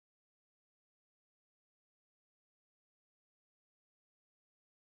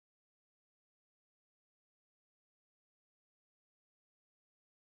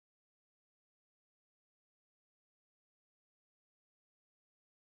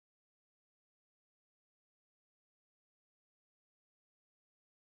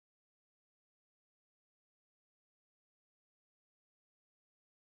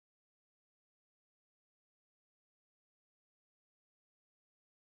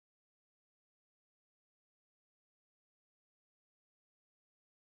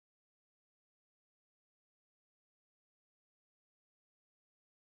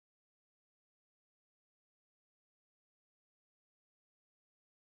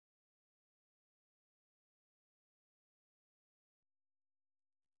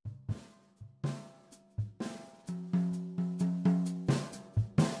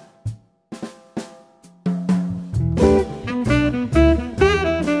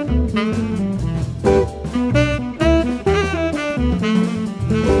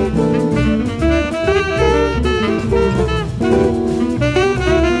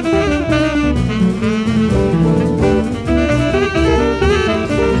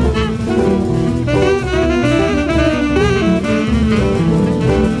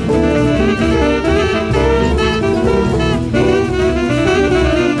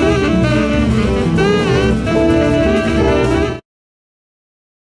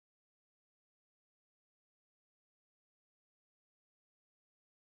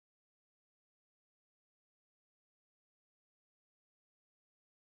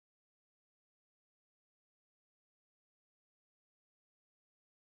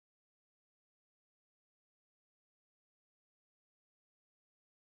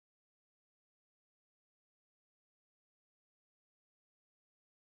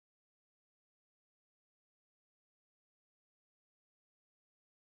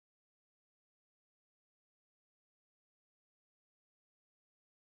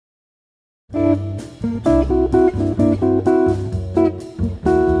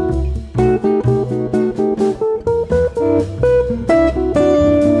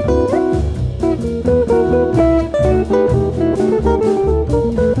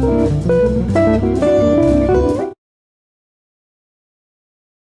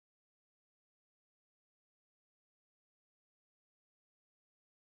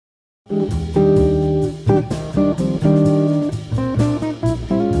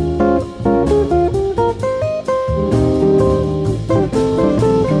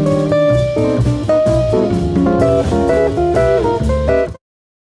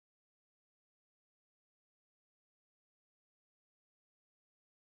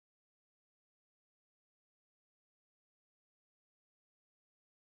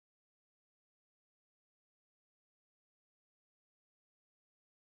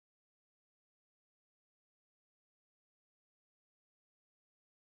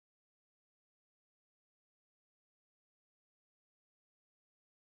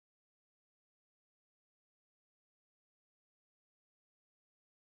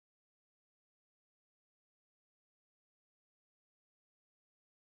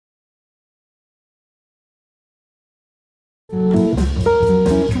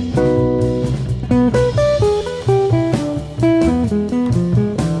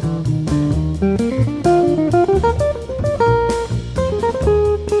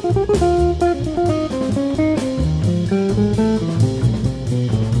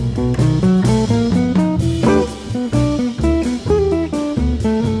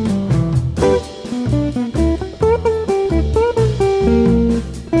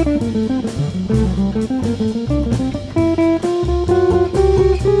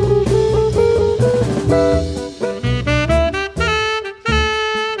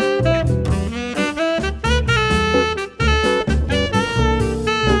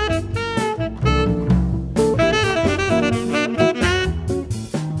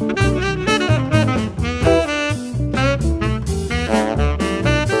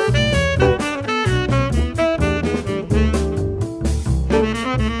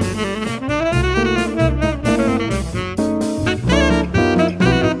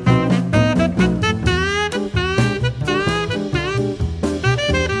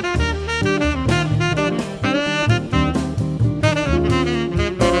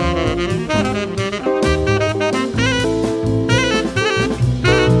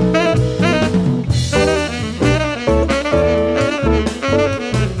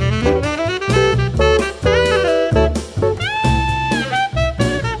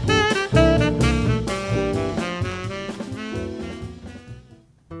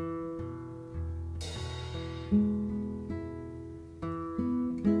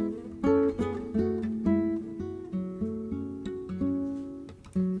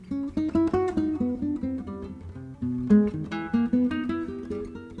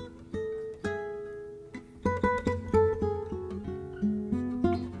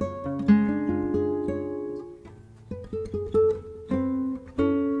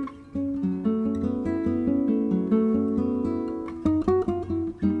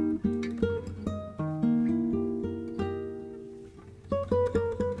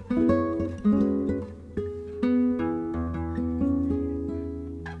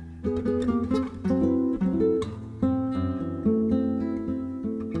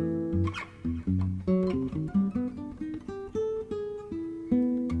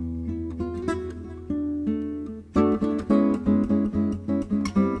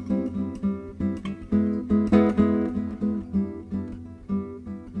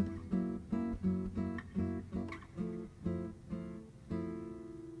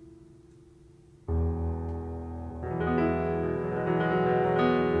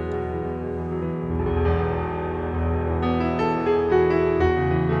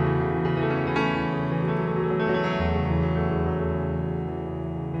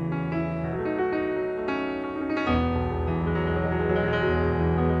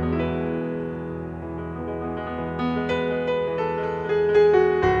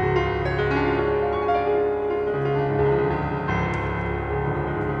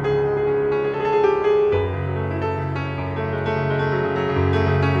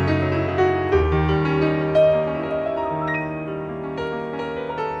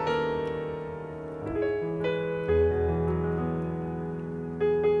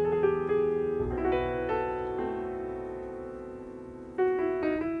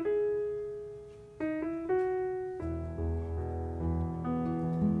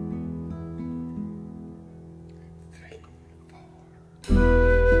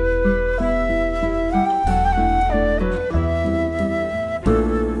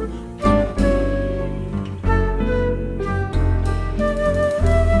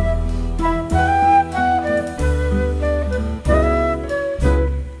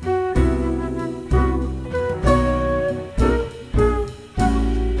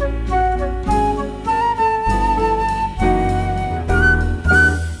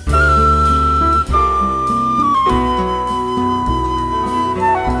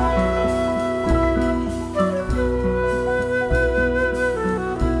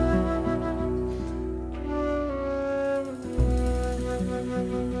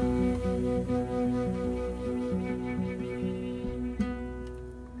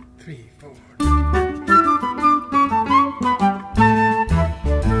3, 4.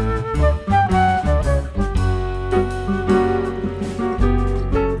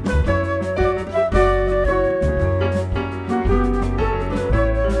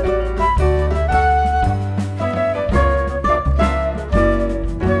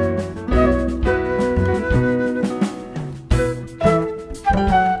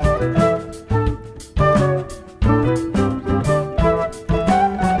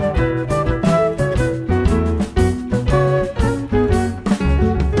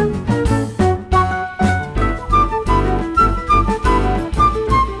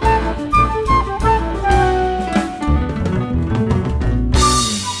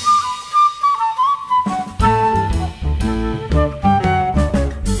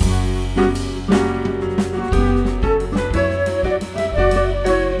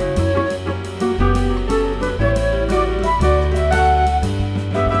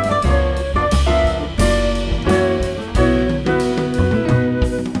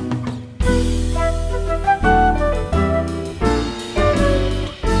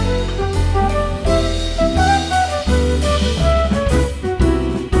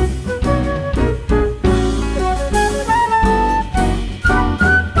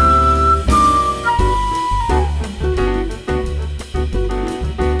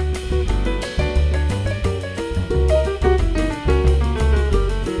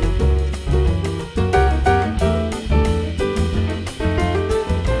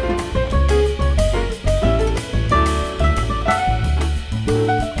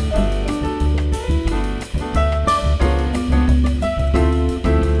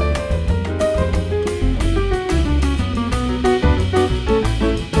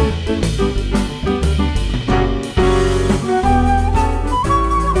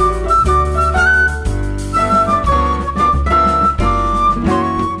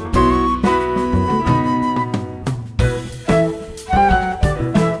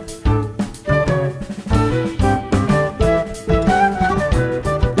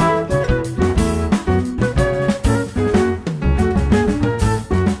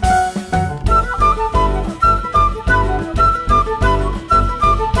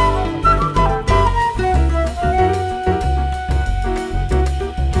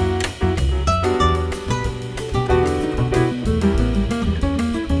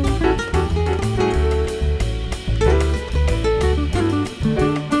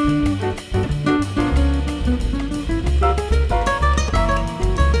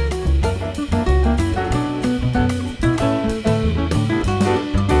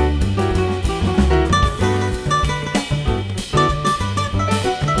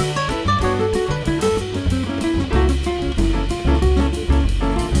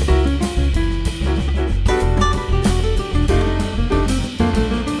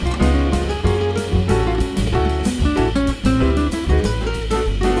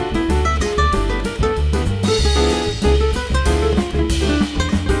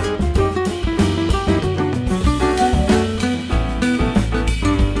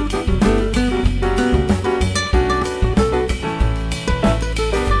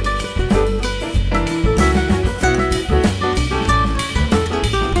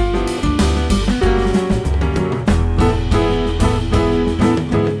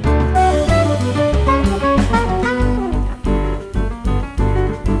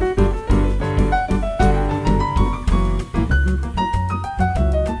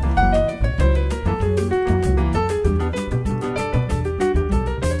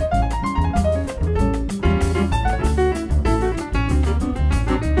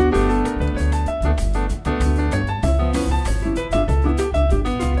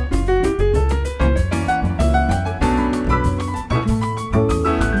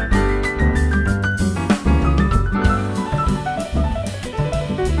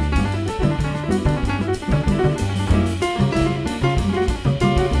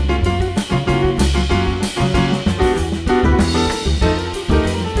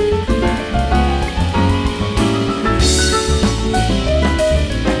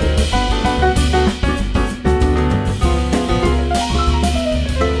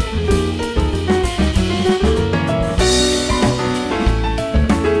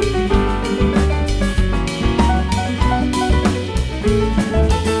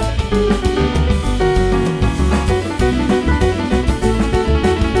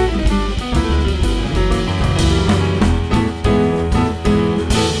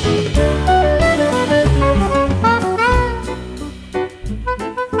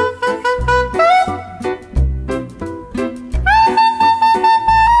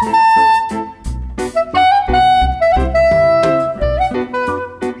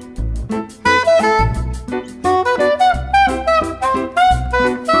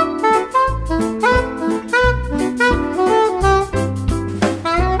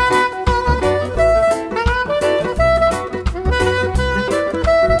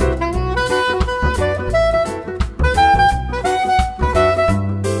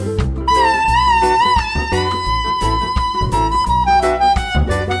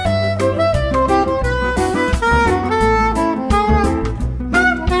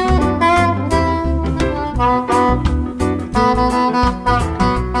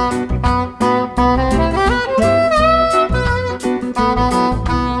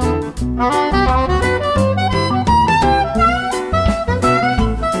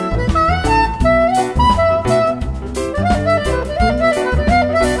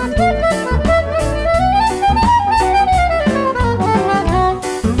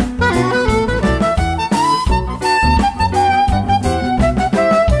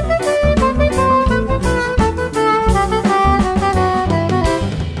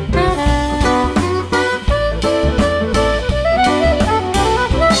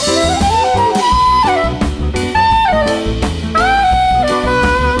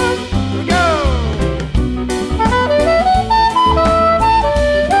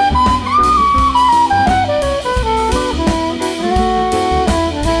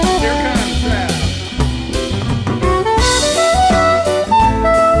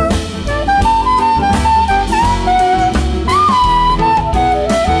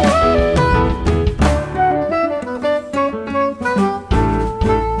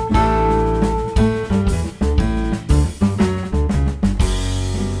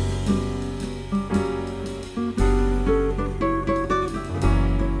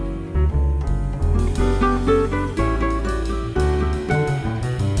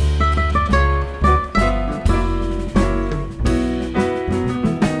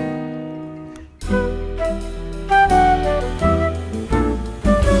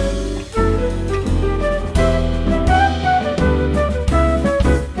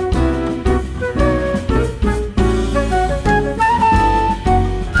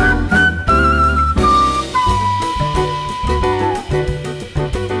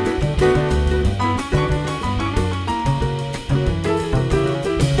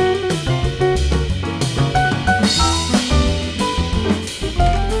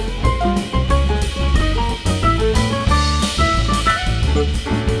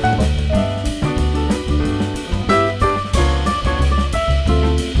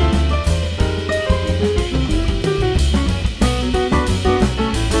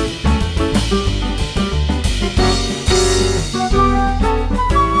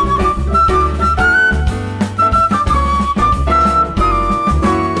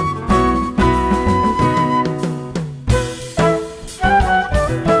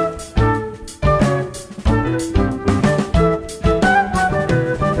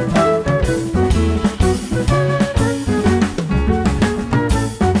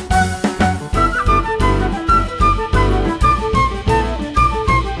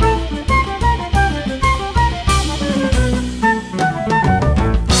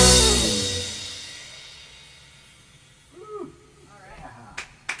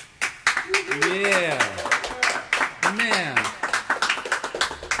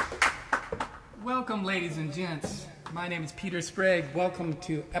 Welcome, ladies and gents. My name is Peter Sprague. Welcome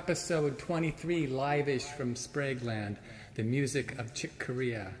to episode 23, live-ish from SpragueLand, the music of Chick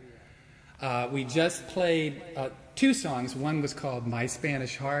Corea. We just played two songs. One was called My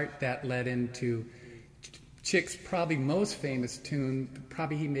Spanish Heart. That led into Chick's probably most famous tune.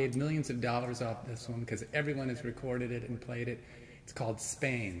 Probably he made millions of dollars off this one because everyone has recorded it and played it. It's called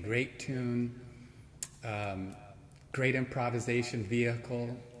Spain. Great tune, great improvisation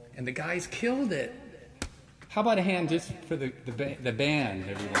vehicle, and the guys killed it. How about a hand just for the band,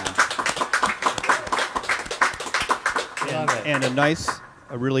 everyone? And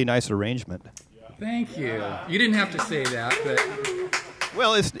a really nice arrangement. Thank you. You didn't have to say that, but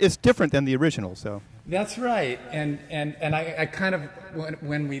well, it's different than the original, so. That's right. And I kind of,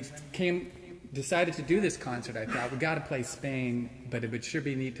 when we decided to do this concert, I thought we got to play Spain, but it would sure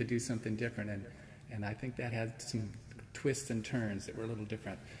be neat to do something different, and I think that had some twists and turns that were a little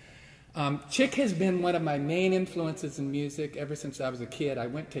different. Chick has been one of my main influences in music ever since I was a kid. I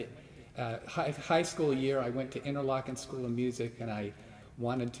went to high school year, I went to Interlochen School of Music, and I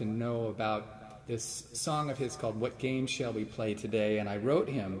wanted to know about this song of his called What Game Shall We Play Today? And I wrote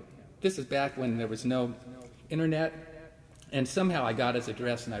him. This is back when there was no internet, and somehow I got his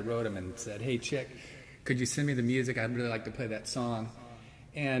address and I wrote him and said, hey Chick, could you send me the music? I'd really like to play that song.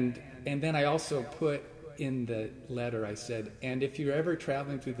 And then I also put in the letter, I said, and if you're ever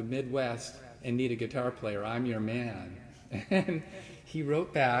traveling through the Midwest and need a guitar player, I'm your man. And he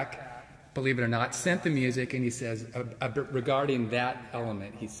wrote back, believe it or not, sent the music, and he says, regarding that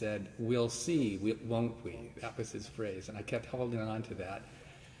element, he said, we'll see, won't we? That was his phrase, and I kept holding on to that.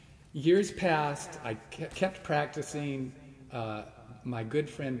 Years passed, I kept practicing. My good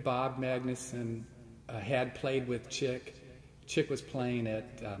friend Bob Magnuson had played with Chick. Chick was playing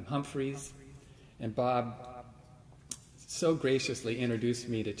at Humphreys, and Bob so graciously introduced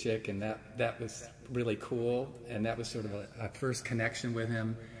me to Chick, and that was really cool, and that was sort of a first connection with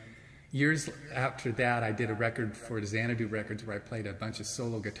him. Years after that, I did a record for Xanadu Records where I played a bunch of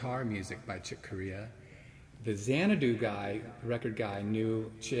solo guitar music by Chick Corea. The Xanadu guy, record guy,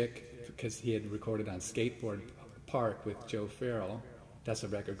 knew Chick because he had recorded on Skateboard Park with Joe Farrell. That's a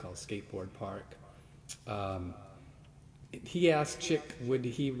record called Skateboard Park. He asked Chick would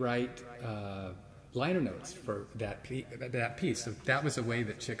he write liner notes for that piece. So that was a way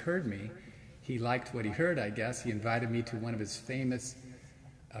that Chick heard me. He liked what he heard, I guess. He invited me to one of his famous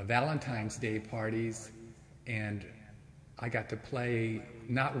Valentine's Day parties, and I got to play,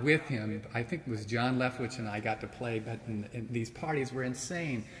 not with him, I think it was John Leftwich and I got to play, but and these parties were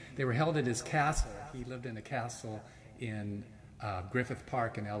insane. They were held at his castle. He lived in a castle in Griffith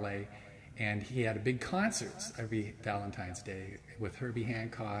Park in LA, and he had big concerts every Valentine's Day with Herbie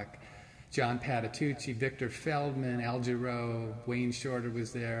Hancock, John Patitucci, Victor Feldman, Al Jarreau, Wayne Shorter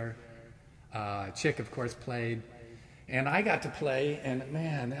was there. Chick, of course, played. And I got to play, and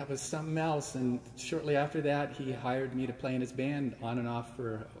man, that was something else. And shortly after that, he hired me to play in his band on and off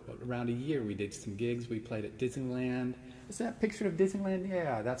for around a year. We did some gigs. We played at Disneyland. Is that a picture of Disneyland?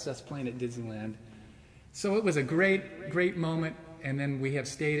 Yeah, that's us playing at Disneyland. So it was a great, great moment. And then we have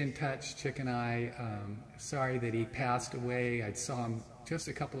stayed in touch, Chick and I. Sorry that he passed away. I saw him just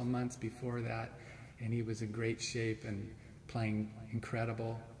a couple of months before that, and he was in great shape and playing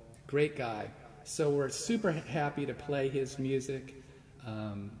incredible. Great guy. So we're super happy to play his music.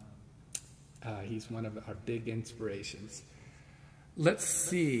 He's one of our big inspirations. Let's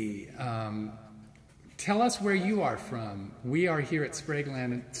see. Tell us where you are from. We are here at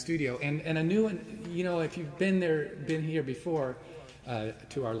SpragueLand Studio, and a new one. You know, if you've been here before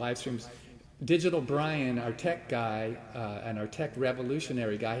to our live streams, Digital Brian, our tech guy and our tech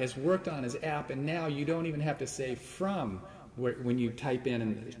revolutionary guy, has worked on his app, and now you don't even have to say from when you type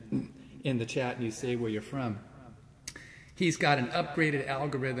in the chat and you say where you're from. He's got an upgraded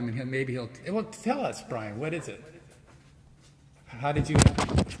algorithm, and maybe he'll well, tell us, Brian, what is it? How did you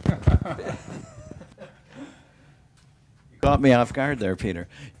Caught me off guard there, Peter.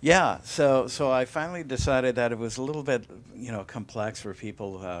 Yeah, so I finally decided that it was a little bit, complex for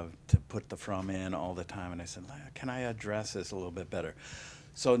people to put the from in all the time, and I said, can I address this a little bit better?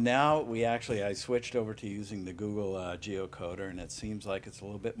 So now I switched over to using the Google geocoder, and it seems like it's a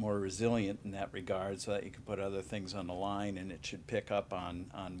little bit more resilient in that regard, so that you can put other things on the line, and it should pick up on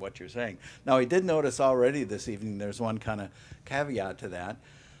what you're saying. Now, I did notice already this evening there's one kind of caveat to that.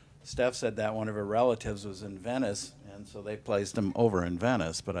 Steph said that one of her relatives was in Venice, and so they placed him over in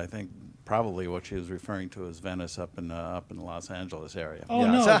Venice, but I think probably what she was referring to as Venice up in the Los Angeles area. Oh,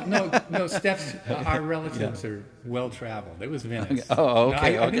 Yeah. no, Steph's, our relatives are well-traveled. It was Venice. Oh,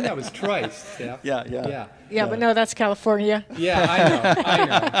 okay, No, I think that was Troyes, Steph. Yeah. Yeah, but no, that's California. Yeah,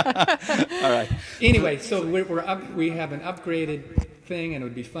 I know. All right. Anyway, so we have an upgraded thing, and it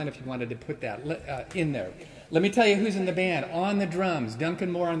would be fun if you wanted to put that in there. Let me tell you who's in the band. On the drums,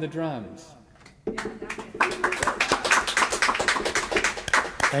 Duncan Moore on the drums.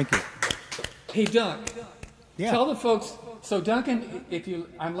 Thank you. Hey, Dunk. Yeah. Tell the folks. So Duncan,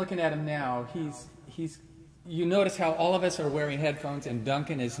 I'm looking at him now. He's. You notice how all of us are wearing headphones and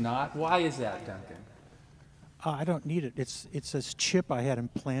Duncan is not. Why is that, Duncan? I don't need it. It's this chip I had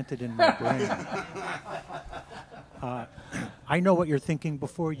implanted in my brain. I know what you're thinking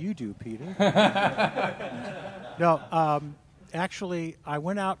before you do, Peter. No, actually, I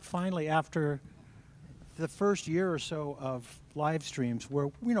went out finally after the first year or so of live streams where,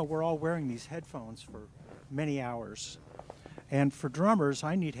 we're all wearing these headphones for many hours. And for drummers,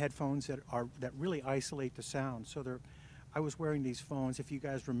 I need headphones that really isolate the sound. So I was wearing these phones, if you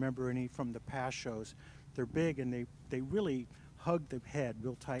guys remember any from the past shows. They're big and they really hug the head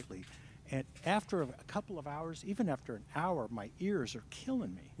real tightly. And after a couple of hours, even after an hour, my ears are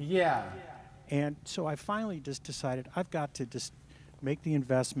killing me. Yeah. And so I finally just decided I've got to just make the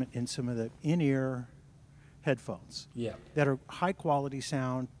investment in some of the in-ear headphones. Yeah. That are high quality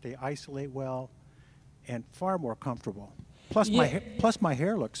sound, they isolate well, and far more comfortable. Plus my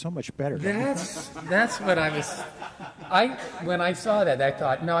hair looks so much better. That's what I was. When I saw that, I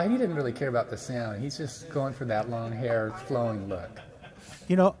thought, no, he didn't really care about the sound. He's just going for that long hair, flowing look.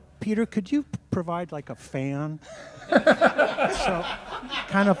 Peter, could you provide like a fan? So,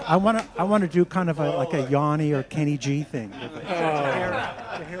 kind of, I want to do kind of like a Yanni or Kenny G thing. The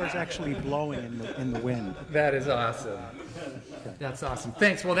hair is actually blowing in the wind. That is awesome. That's awesome.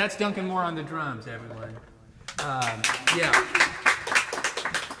 Thanks. Well, that's Duncan Moore on the drums, everyone. Yeah.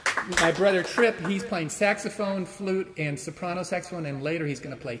 My brother Trip, he's playing saxophone, flute, and soprano saxophone, and later he's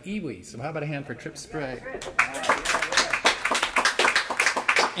going to play iwi. So how about a hand for Trip Sprague?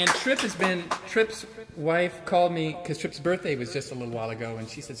 And Trip's wife called me, because Trip's birthday was just a little while ago, and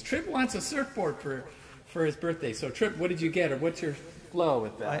she says, Trip wants a surfboard for his birthday. So Trip, what did you get, or what's your flow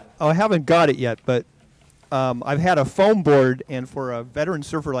with that? I haven't got it yet, but I've had a foam board, and for a veteran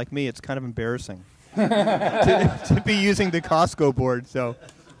surfer like me, it's kind of embarrassing to be using the Costco board. So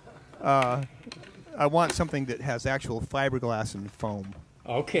I want something that has actual fiberglass and foam.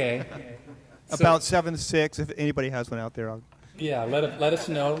 Okay. About 7'6", if anybody has one out there. Yeah, let us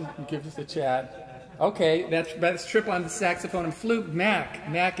know. Give us a chat. Okay, that's Trip on the saxophone and flute.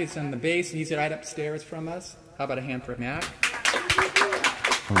 Mac is on the bass, and he's right upstairs from us. How about a hand for Mac?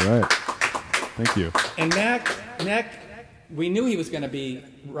 All right. Thank you. And Mac, we knew he was going to be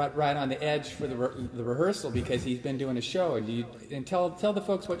right on the edge for the rehearsal because he's been doing a show. And tell the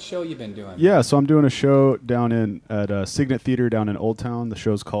folks what show you've been doing. Yeah, so I'm doing a show down at Signet Theater down in Old Town. The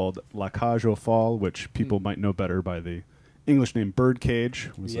show's called La Cage aux Folles, which people might know better by the English name Birdcage.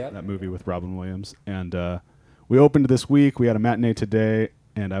 Was that movie with Robin Williams. And we opened this week. We had a matinee today,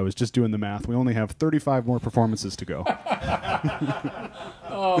 and I was just doing the math. We only have 35 more performances to go.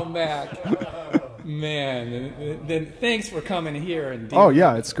 Oh, Mac. Man, then thanks for coming here. Oh,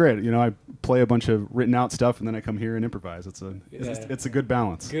 yeah, it's great. I play a bunch of written out stuff, and then I come here and improvise. It's a good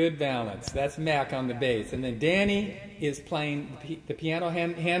balance. Good balance. That's Mac on the bass. And then Danny is playing the piano.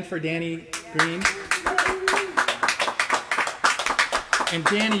 Hand for Danny Green. And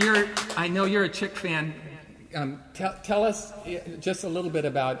Danny, I know you're a Chick fan. Tell us just a little bit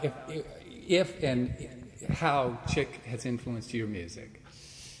about if and how Chick has influenced your music.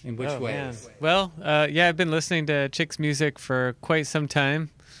 In which ways? Man. Well, I've been listening to Chick's music for quite some time,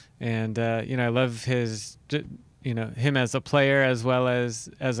 and I love his, him as a player as well as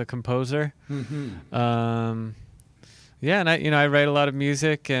a composer. Mm-hmm. And I write a lot of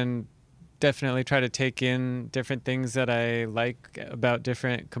music and definitely try to take in different things that I like about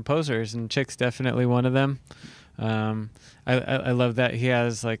different composers, and Chick's definitely one of them. I love that he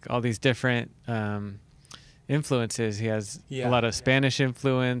has like all these different influences. He has a lot of Spanish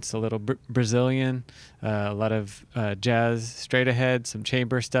influence, a little Brazilian, a lot of jazz straight ahead, some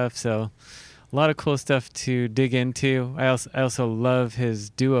chamber stuff. So a lot of cool stuff to dig into. I also love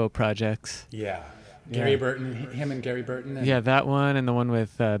his duo projects. Yeah. Gary Burton, him and Gary Burton. Yeah, that one and the one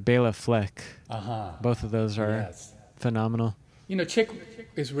with Bela Fleck. Uh-huh. Both of those are phenomenal. Chick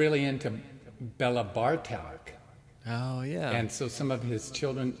is really into Bela Bartok. Oh, yeah. And so some of his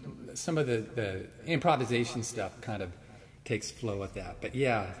children, some of the improvisation stuff kind of takes flow with that. But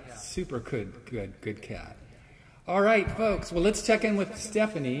yeah, super good cat. All right, folks. Well, let's check in with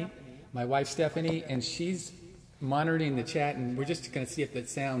Stephanie. my wife Stephanie, and she's monitoring the chat, and we're just going to see if the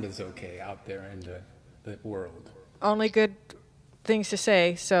sound is okay out there in the world. Only good things to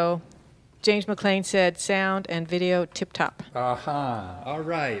say. So James McLean said sound and video tip-top. Aha. All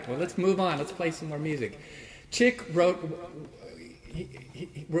right. Well, let's move on. Let's play some more music. Chick wrote,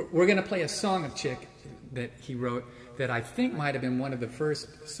 we're going to play a song of Chick that he wrote that I think might have been one of the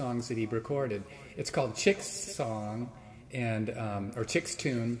first songs that he recorded. It's called Chick's Song, and or Chick's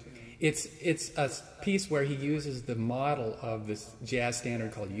Tune. It's a piece where he uses the model of this jazz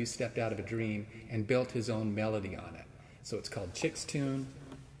standard called You Stepped Out of a Dream and built his own melody on it. So it's called Chick's Tune.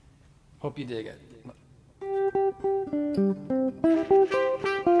 Hope you dig it.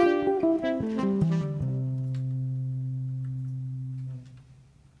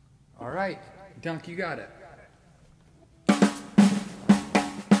 All right, Dunk, you got it.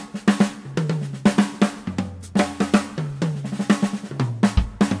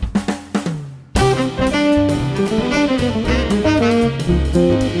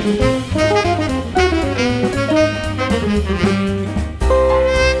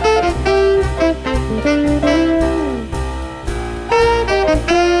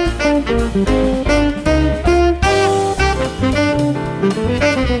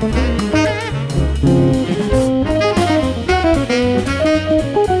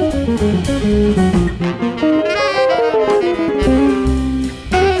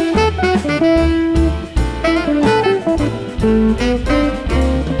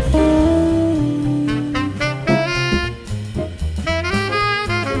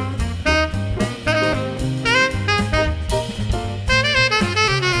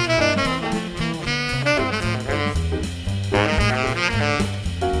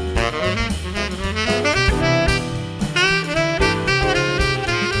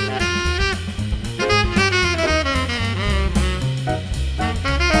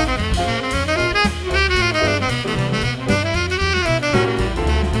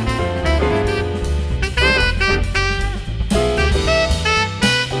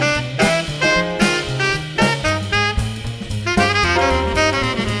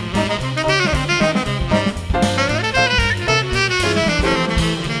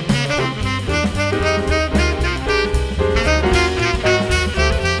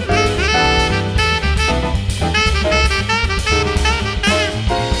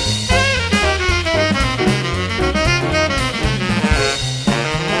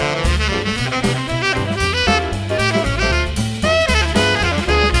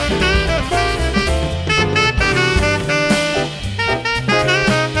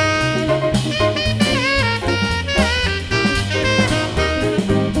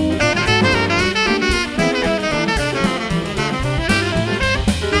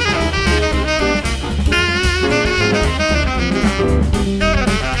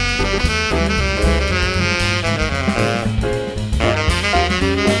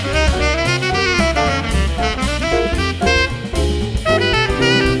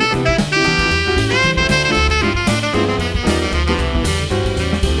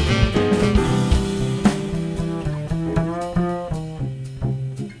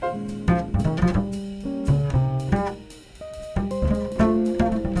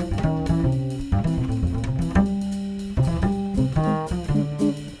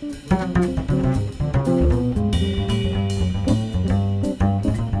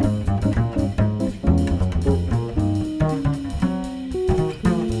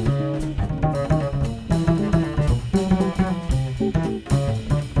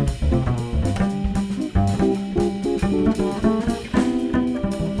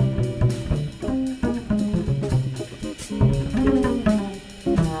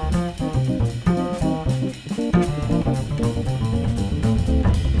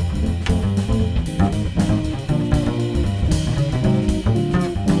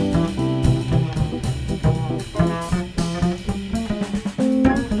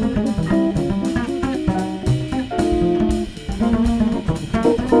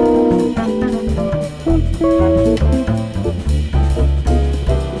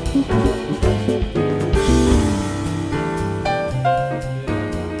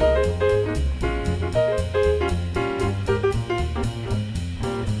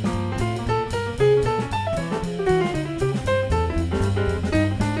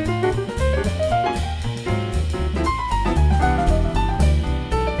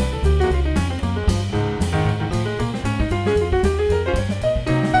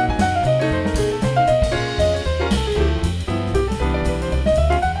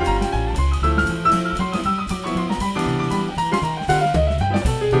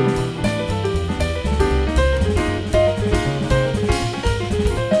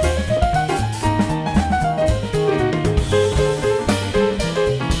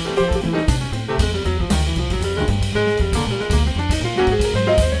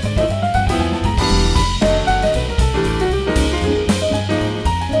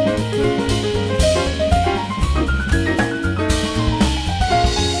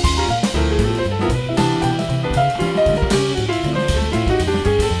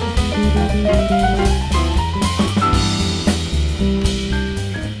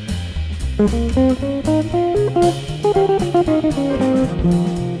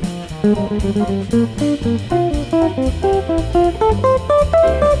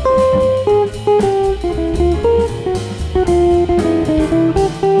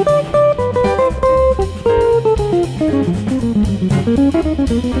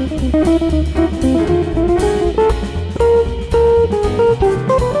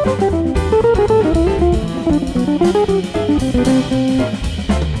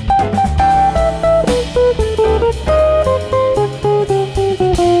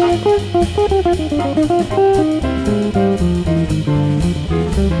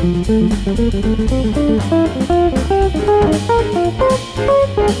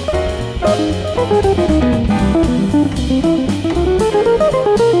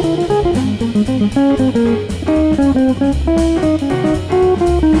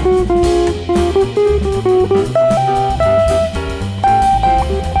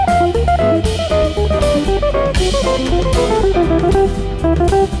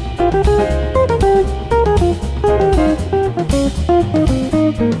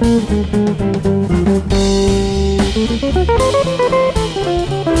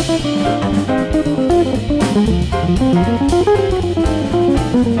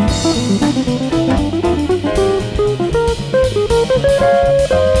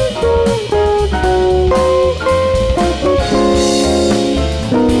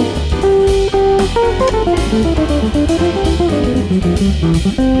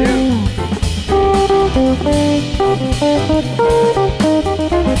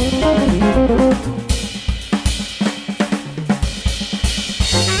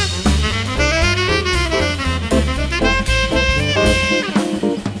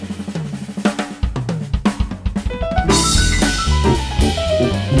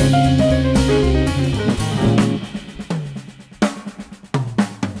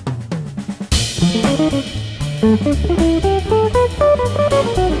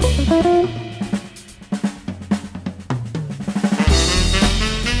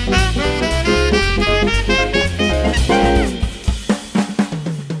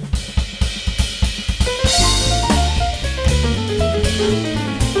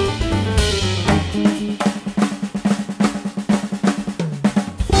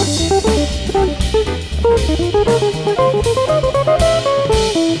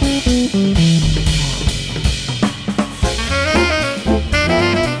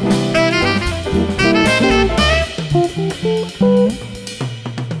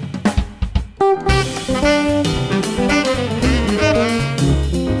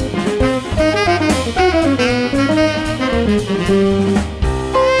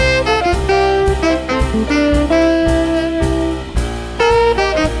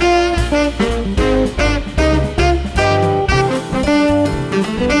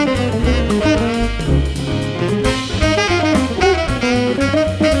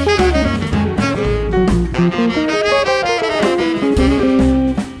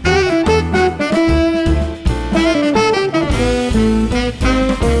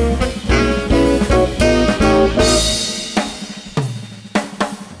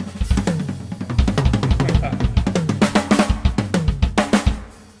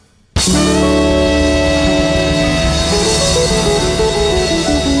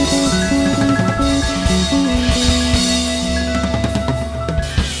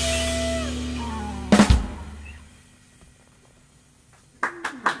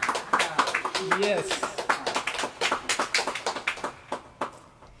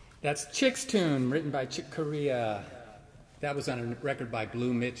 That's Chick's tune, written by Chick Corea. That was on a record by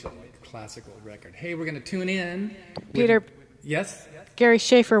Blue Mitchell, a classical record. Hey, we're going to tune in. Peter. Yes? Gary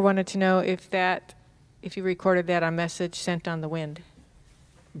Schaefer wanted to know if you recorded that on Message Sent on the Wind.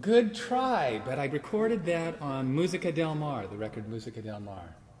 Good try, but I recorded that on Musica del Mar, the record Musica del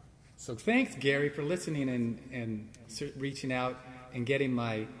Mar. So thanks, Gary, for listening and reaching out and getting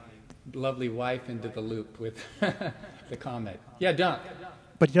my lovely wife into the loop with the comment. Yeah, Dunk.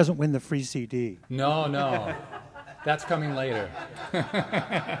 But he doesn't win the free CD. No. That's coming later.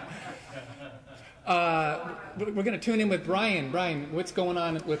 We're going to tune in with Brian. Brian, what's going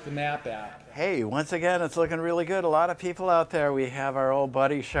on with the Map app? Hey, once again, it's looking really good. A lot of people out there. We have our old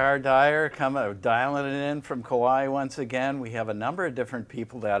buddy Shar Dyer dialing it in from Kauai once again. We have a number of different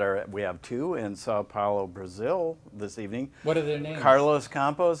people we have two in Sao Paulo, Brazil this evening. What are their names? Carlos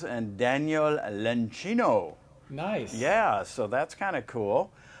Campos and Daniel Lencino. Nice. Yeah, so that's kind of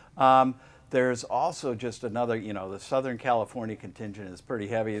cool. There's also just another, the Southern California contingent is pretty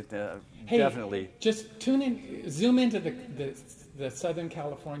heavy. Hey, definitely. Just tune in, zoom into the the Southern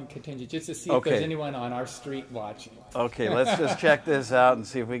California contingent, just to see if there's anyone on our street watching. Okay, let's just check this out and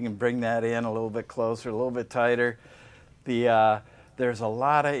see if we can bring that in a little bit closer, a little bit tighter. There's a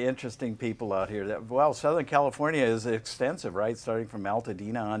lot of interesting people out here. Well, Southern California is extensive, right? Starting from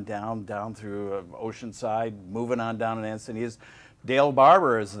Altadena on down through Oceanside, moving on down in Encinitas. Dale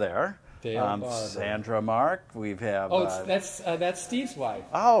Barber is there. Dale Barber. Sandra Mark. We have. That's Steve's wife.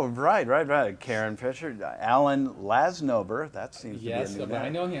 Oh, right. Karen Fisher. Alan Lasnober. That seems to be a new guy. I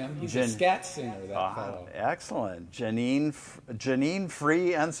know him. He's a scat singer, that fellow. Excellent. Janine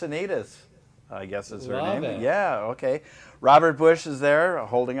Free Encinitas, I guess is her name. It. Yeah, okay. Robert Bush is there,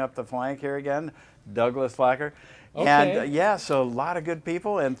 holding up the flank here again. Douglas Flacker. Okay. And so a lot of good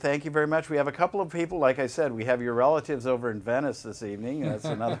people, and thank you very much. We have a couple of people, like I said, we have your relatives over in Venice this evening. That's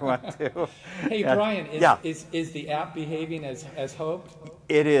another one, too. Hey, and, Brian, is the app behaving as hoped?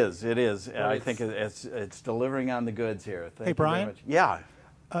 It is. I think it's delivering on the goods here. Thank hey, you Brian? very much.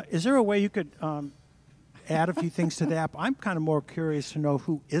 Yeah. Is there a way you could add a few things to the app? I'm kind of more curious to know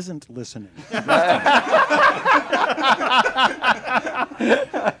who isn't listening.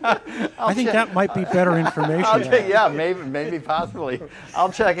 I think that might be better information. Maybe possibly.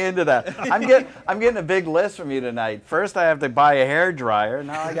 I'll check into that. I'm getting a big list from you tonight. First, I have to buy a hair dryer.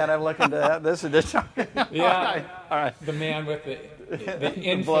 Now I got to look into this edition. Yeah. All right. The man with the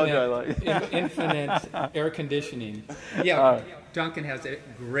infinite air conditioning. Yeah. Duncan has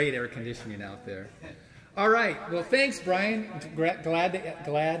great air conditioning out there. All right. Well, thanks, Brian. Glad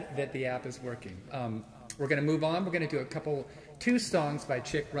that the app is working. We're going to move on. We're going to do two songs by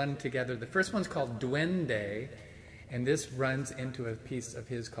Chick run together. The first one's called Duende, and this runs into a piece of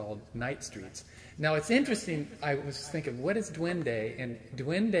his called Night Streets. Now, it's interesting. I was thinking, what is Duende? And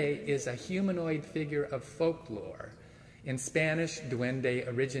Duende is a humanoid figure of folklore. In Spanish, Duende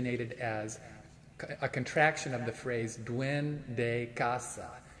originated as a contraction of the phrase Duende Casa,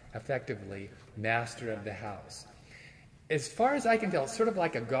 effectively, master of the house. As far as I can tell, it's sort of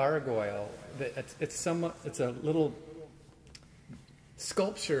like a gargoyle. It's a little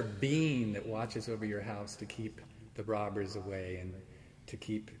sculpture being that watches over your house to keep the robbers away and to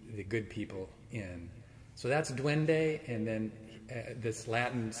keep the good people in. So that's Duende, and then this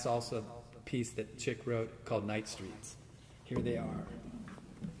Latin salsa piece that Chick wrote called Night Streets. Here they are.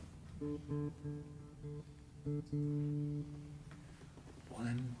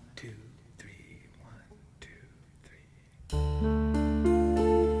 One, two, three. 1, 2, 3.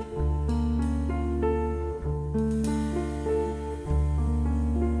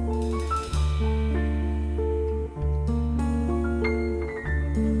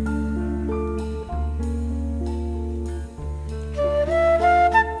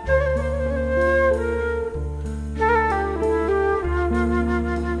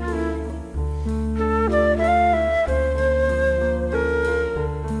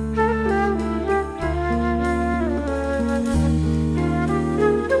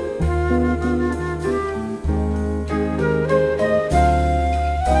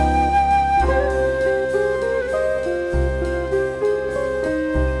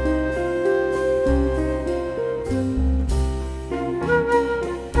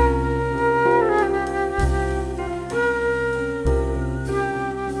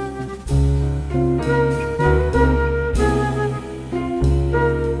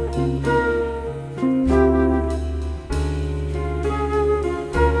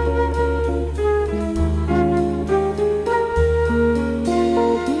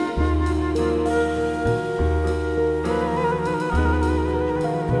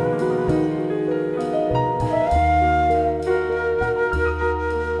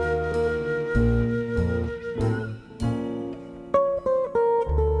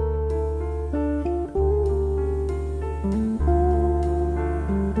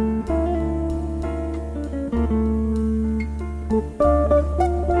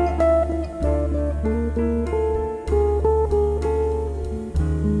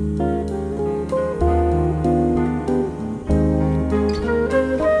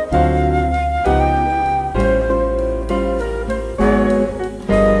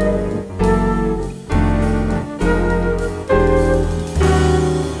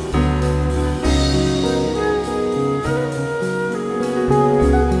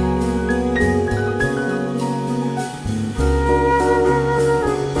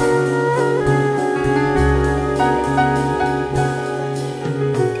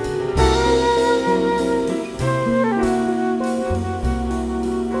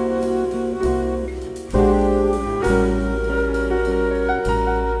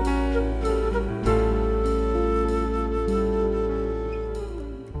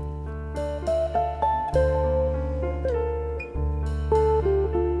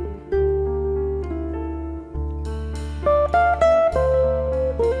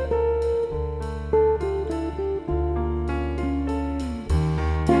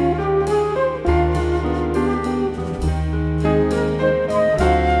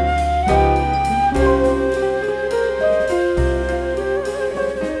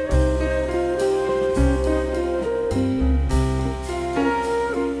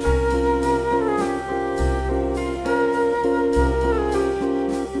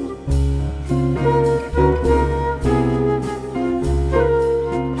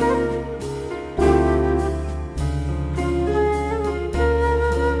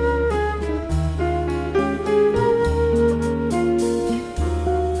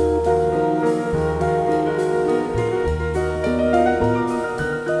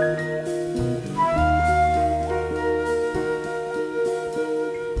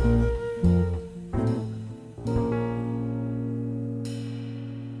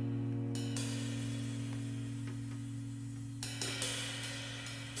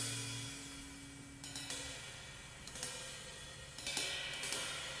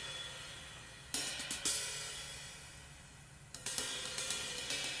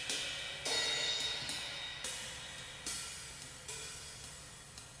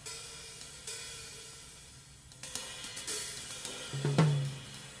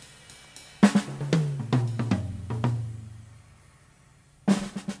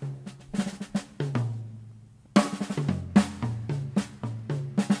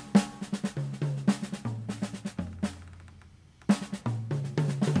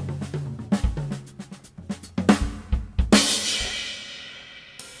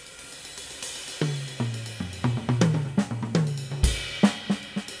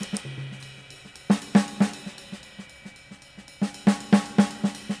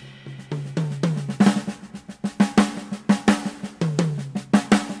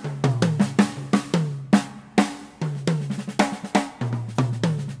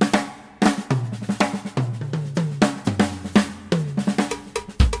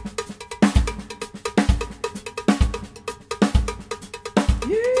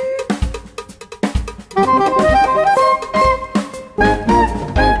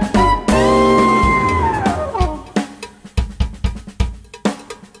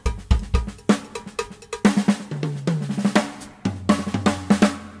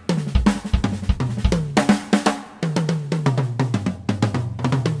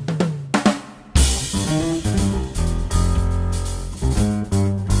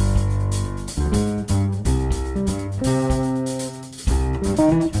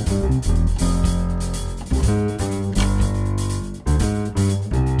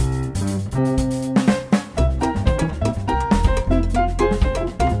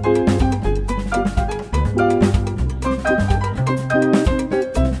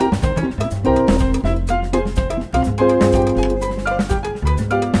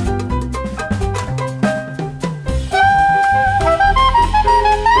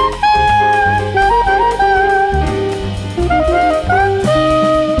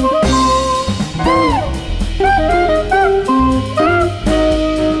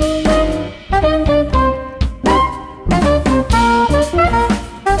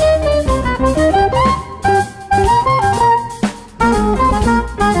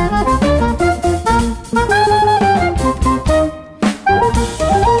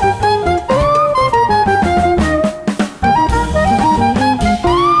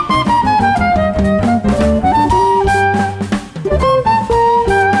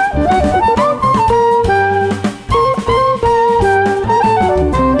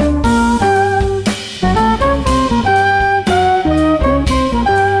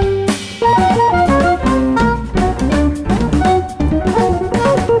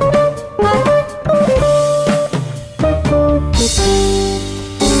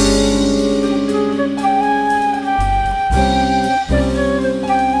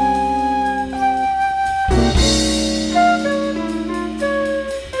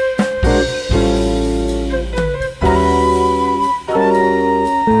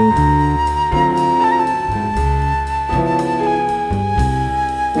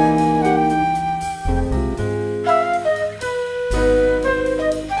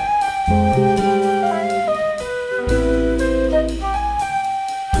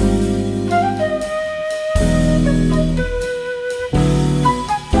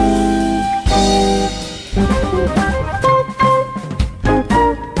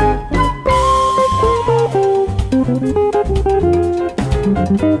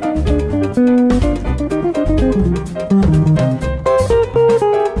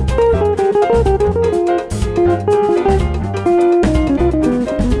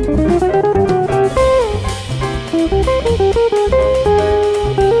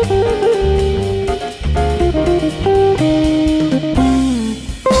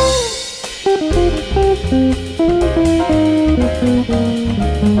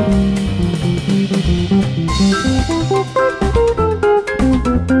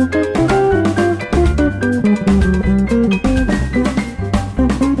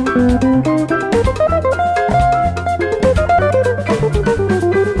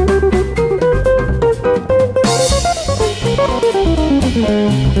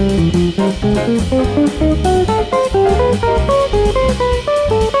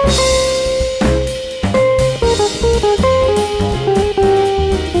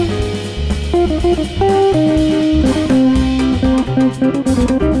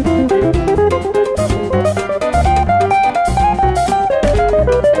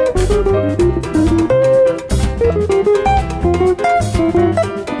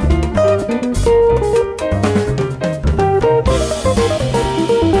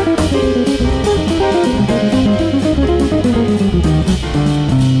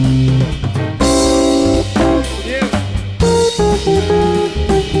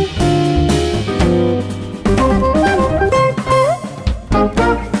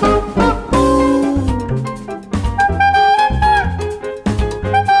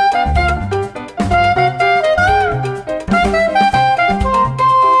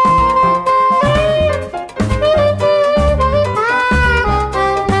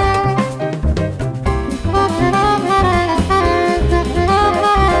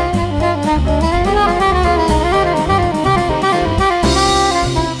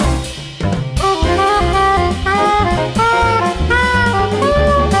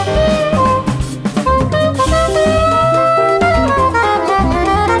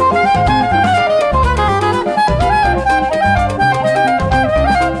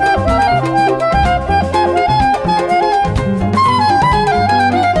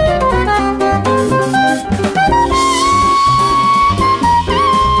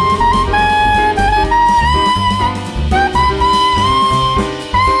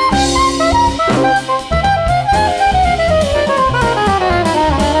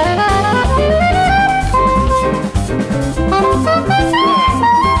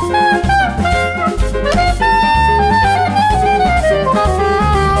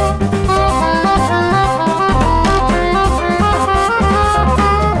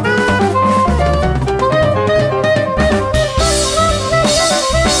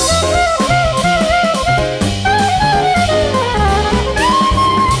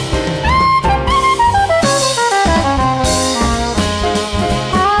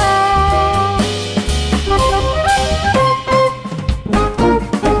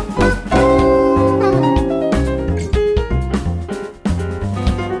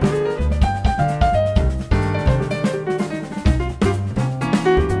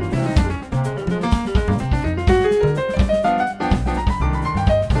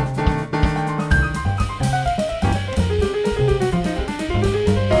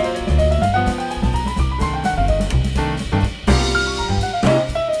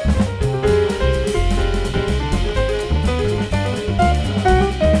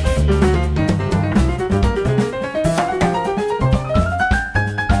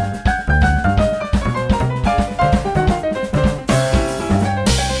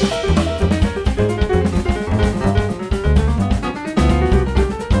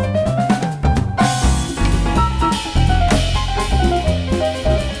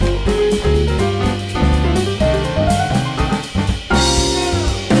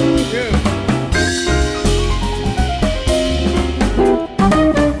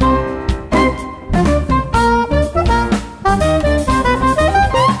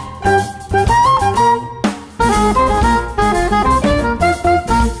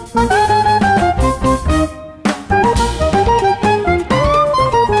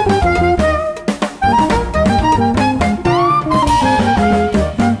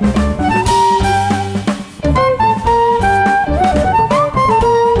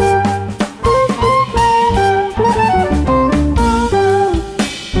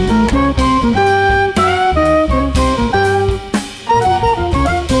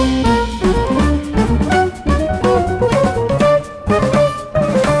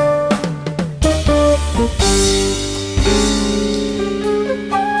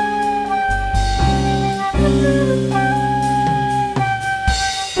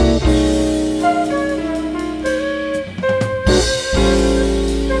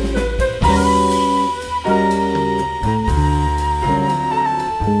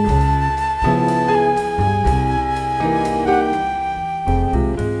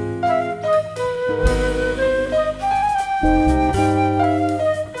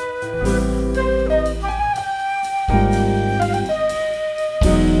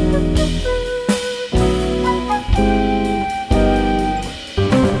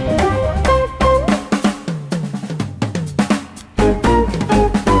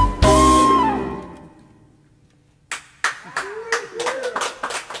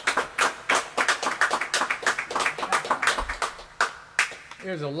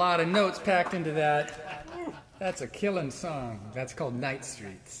 lot of notes packed into that. That's a killing song. That's called Night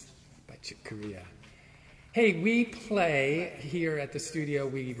Streets by Chick Corea. Hey, we play here at the studio.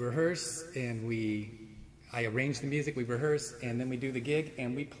 We rehearse and I arrange the music, we rehearse, and then we do the gig,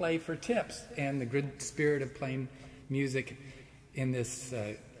 and we play for tips. And the good spirit of playing music in this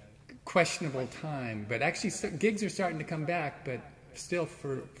questionable time. But actually, gigs are starting to come back, but still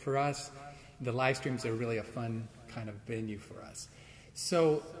for us, the live streams are really a fun kind of venue for us.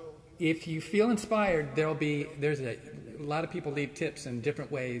 So if you feel inspired, there's a lot of people leave tips in different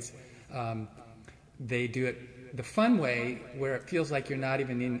ways. They do it the fun way, where it feels like you're not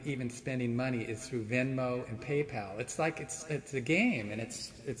even spending money, is through Venmo and PayPal. It's like it's a game, and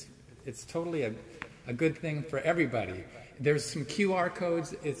it's totally a good thing for everybody. There's some QR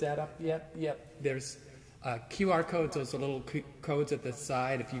codes. Is that up yet? Yep. There's QR codes. Those are little codes at the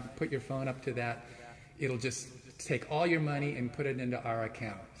side. If you put your phone up to that, it'll just take all your money and put it into our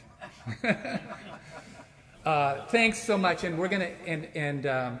account. Thanks so much, and we're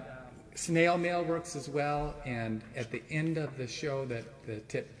gonna snail mail works as well, and at the end of the show, the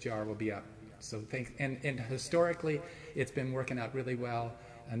tip jar will be up. So thanks. And historically, it's been working out really well,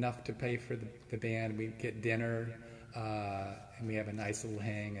 enough to pay for the band. We get dinner, and we have a nice little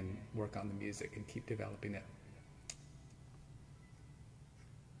hang and work on the music and keep developing it.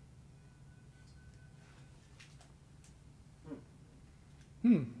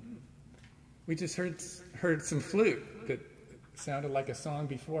 We just heard some flute that sounded like a song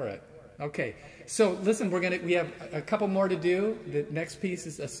before it. Okay, so listen, we have a couple more to do. The next piece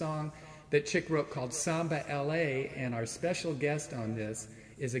is a song that Chick wrote called Samba LA, and our special guest on this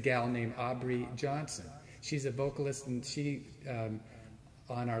is a gal named Aubrey Johnson. She's a vocalist, and she,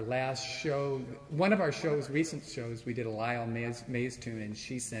 on our last show, one of our recent shows, we did a Lyle Mays tune, and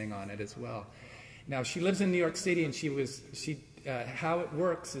she sang on it as well. Now, she lives in New York City, and how it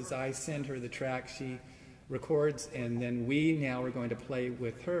works is I send her the track, she records, and then we now are going to play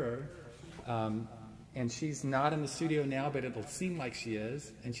with her. And she's not in the studio now, but it'll seem like she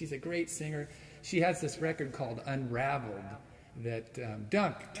is. And she's a great singer. She has this record called Unraveled that,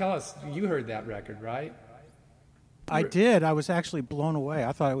 Dunk, tell us, you heard that record, right? I did. I was actually blown away.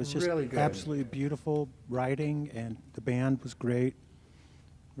 I thought it was just really good. Absolutely beautiful writing, and the band was great.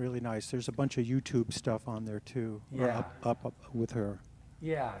 Really nice. There's a bunch of YouTube stuff on there, too. Yeah. Up with her.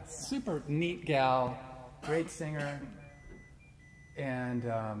 Yeah, super neat gal, great singer. And,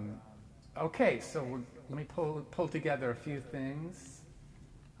 okay, so let me pull together a few things.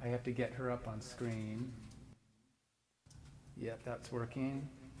 I have to get her up on screen. Yep, that's working.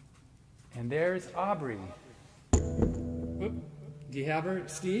 And there's Aubrey. Oop. Do you have her,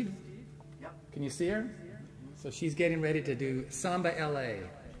 Steve? Yep. Can you see her? So she's getting ready to do Samba LA.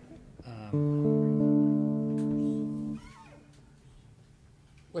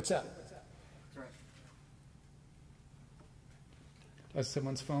 What's up? Is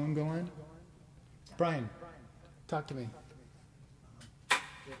someone's phone going? Brian, talk to me.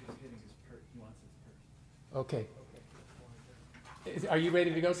 Okay. Are you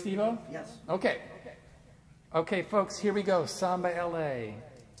ready to go, Steve-O? Yes. Okay. Okay, folks, here we go. Samba LA.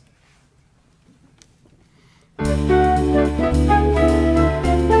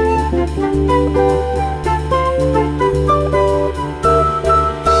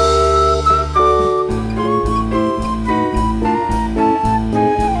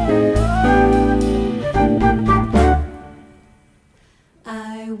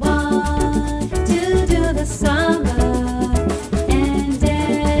 I want to do the samba and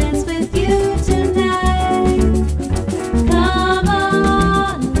dance with you tonight. Come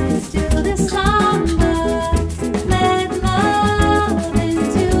on, let's do the samba. Let love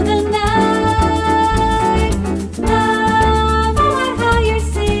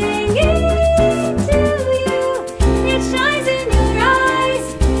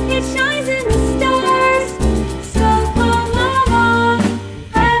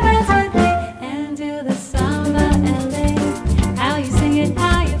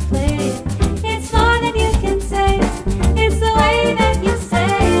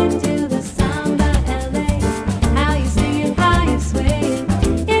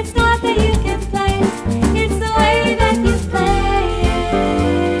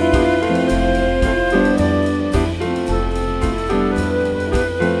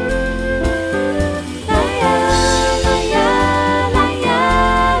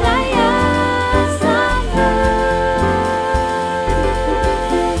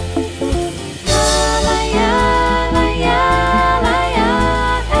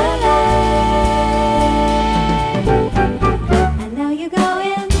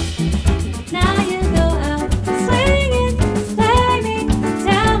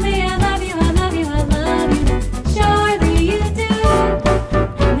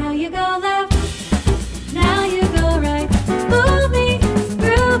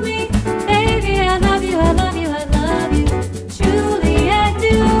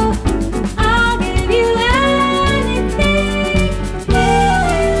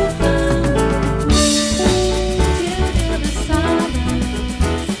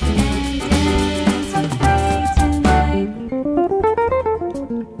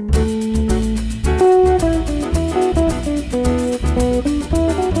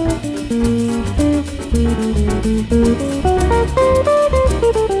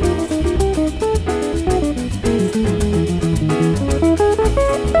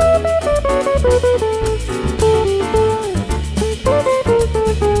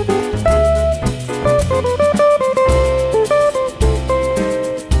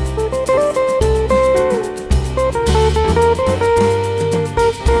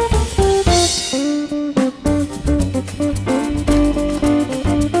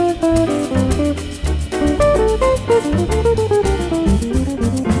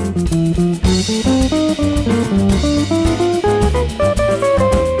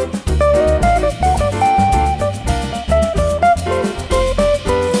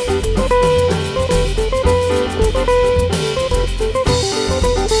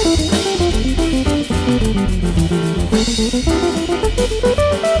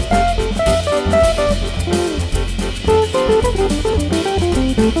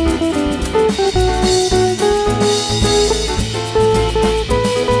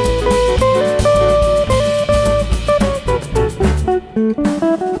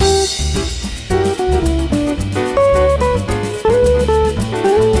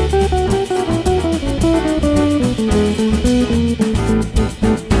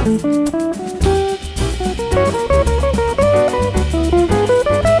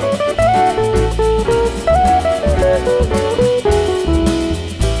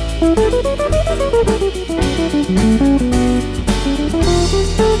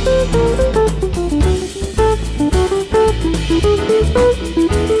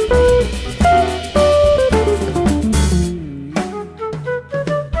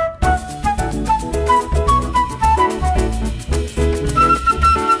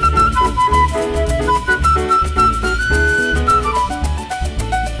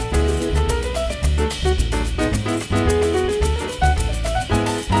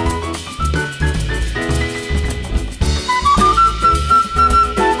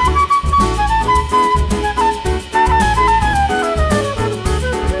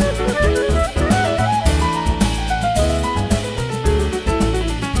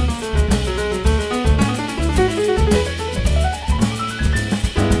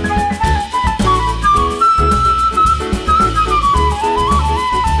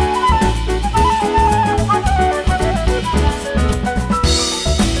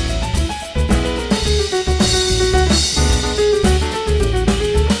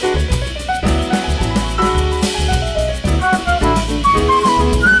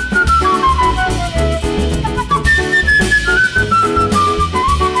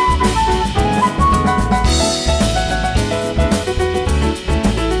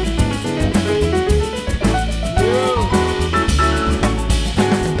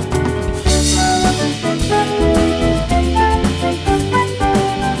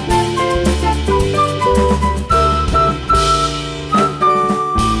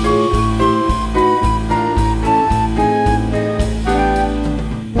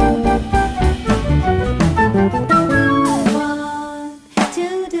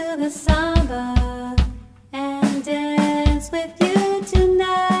the samba and dance with you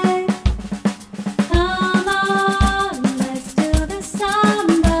tonight. Come on, let's do the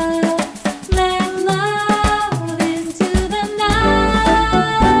samba. Let love into the night.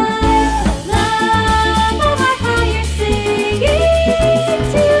 Love over how you're singing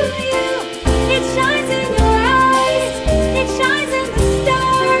to you. It shines in your eyes. It shines in the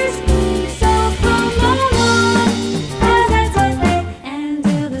stars. So come along, and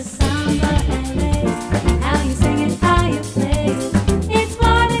do the samba LA. How you sing it, how you play it. It's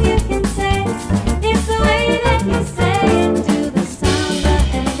more than you can say. It's the way that you say it. Do the samba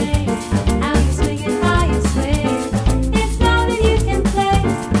LA. How you swing it, how you sway it. It's more than you can play.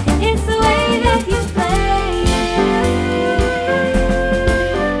 It's the way that you play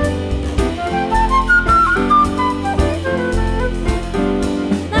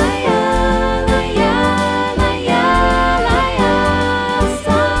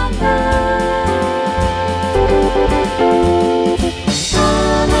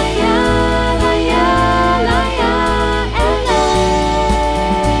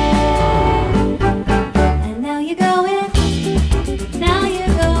And now you go in, now you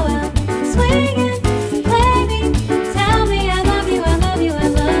go out, swinging, play me, tell me I love you, I love you, I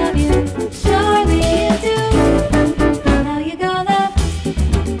love you. Surely you do. Now you go left,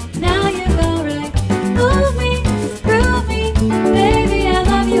 now you go right. Move me, prove me, baby, I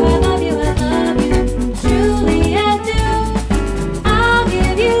love you, I love you, I love you. Truly I do. I'll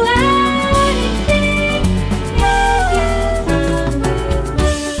give you anything if you come with me.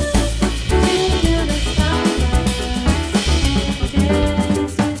 To the samba,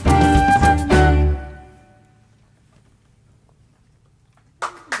 dance with me tonight.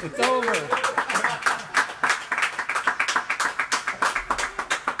 It's over.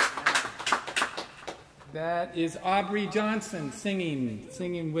 That is Aubrey Johnson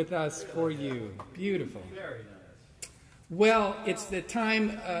singing with us for you. Beautiful. Well, it's the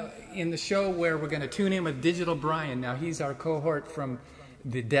time in the show where we're going to tune in with Digital Brian. Now, he's our cohort from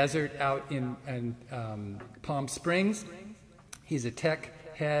the desert out in Palm Springs. He's a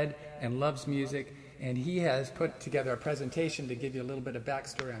tech head and loves music, and he has put together a presentation to give you a little bit of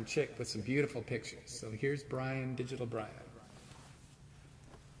backstory on Chick with some beautiful pictures. So here's Brian, Digital Brian.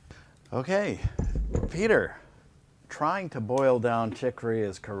 Okay, Peter, trying to boil down Chick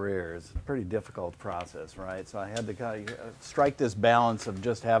Corea's career is a pretty difficult process, right? So I had to kind of strike this balance of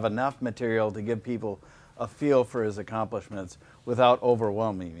just have enough material to give people a feel for his accomplishments without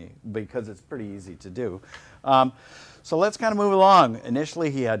overwhelming me, because it's pretty easy to do. So let's kind of move along.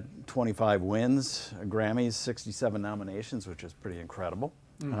 Initially, he had 25 wins, Grammys, 67 nominations, which is pretty incredible.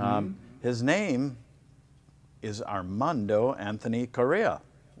 His name is Armando Anthony Corea,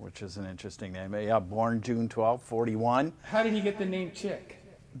 which is an interesting name. Yeah, born June 12, 41. How did he get the name Chick?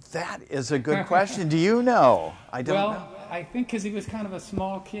 That is a good question. Do you know? I don't know. I think because he was kind of a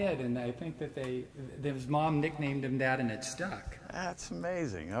small kid, and I think that his mom nicknamed him that, and it stuck. That's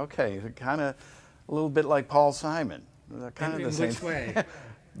amazing. Okay, kind of a little bit like Paul Simon. Kind of the same. Which way?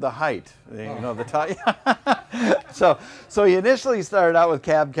 The height, you know, the top. So he initially started out with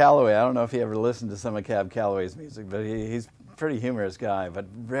Cab Calloway. I don't know if you ever listened to some of Cab Calloway's music, but he's a pretty humorous guy, but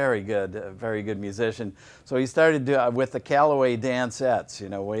very good musician. So he started with the Calloway Dancettes, you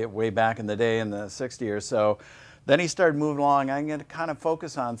know, way back in the day in the 60s or so. Then he started moving along. I'm going to kind of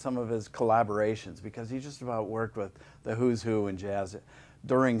focus on some of his collaborations, because he just about worked with the who's who in jazz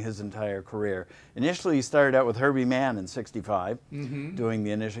during his entire career. Initially, he started out with Herbie Mann in '65, doing the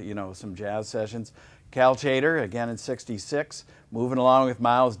initial, you know, some jazz sessions. Cal Tjader, again in '66, moving along with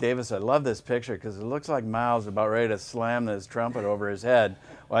Miles Davis. I love this picture because it looks like Miles is about ready to slam his trumpet over his head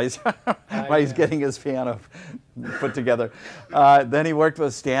while he's getting his piano put together. Then he worked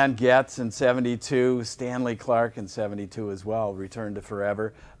with Stan Getz in '72, Stanley Clarke in '72 as well, Return to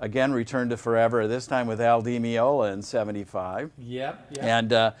Forever. Again, Return to Forever, this time with Al Di Meola in '75. Yep.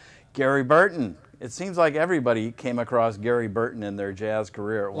 And Gary Burton. It seems like everybody came across Gary Burton in their jazz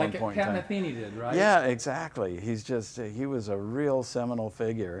career at one point in time. Like Pat Metheny did, right? Yeah, exactly. He was a real seminal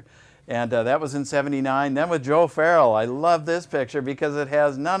figure. And that was in '79. Then with Joe Farrell, I love this picture because it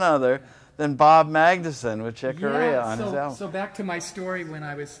has none other than Bob Magnuson with Chick Corea on his album. So back to my story when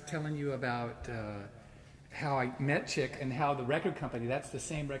I was telling you about how I met Chick and how the record company, that's the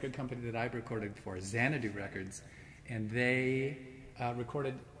same record company that I recorded for, Xanadu Records, and they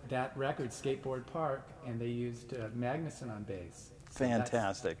recorded that record, Skateboard Park, and they used Magnuson on bass.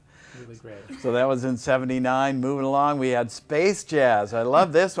 Fantastic. Really great. So that was in '79. Moving along, we had space jazz. I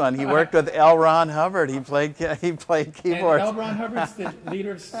love this one. He worked with L. Ron Hubbard. He played keyboards. And L. Ron Hubbard's the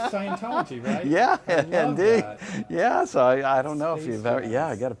leader of Scientology, right? Yeah, I love indeed. that. Yeah, so I don't know if Space you've ever. jazz. Yeah,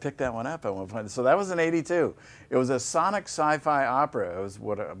 I got to pick that one up at one point. So that was in '82. It was a sonic sci-fi opera. It was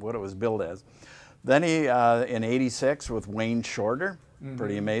what it was billed as. Then he in '86 with Wayne Shorter,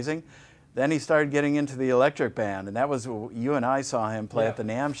 pretty amazing. Then he started getting into the electric band, and that was, you and I saw him play at the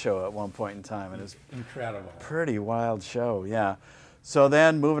NAMM show at one point in time, and it was Incredible. pretty wild show, yeah. So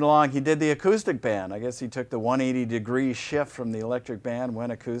then, moving along, he did the acoustic band. I guess he took the 180-degree shift from the electric band,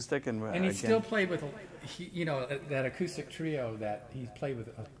 went acoustic, and And he still played with, that acoustic trio that he played with.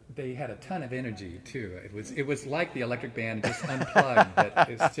 They had a ton of energy too. It was like the electric band just unplugged, but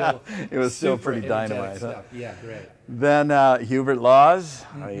it was still pretty super energetic dynamite, huh? stuff. Yeah, great. Then Hubert Laws,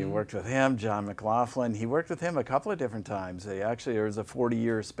 he worked with him. John McLaughlin, he worked with him a couple of different times. There was a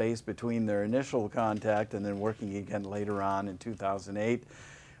 40-year space between their initial contact and then working again later on in 2008.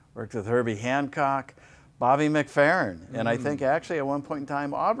 Worked with Herbie Hancock, Bobby McFerrin, and I think actually at one point in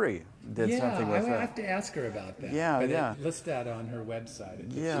time Aubrey did something with I her. would have to ask her about that. Yeah, but yeah. It lists that on her website.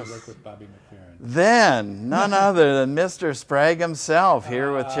 Yes. She worked with Bobby McFerrin. Then, none other than Mr. Sprague himself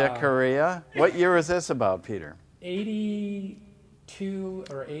here with Chick Corea. What year was this about, Peter? 82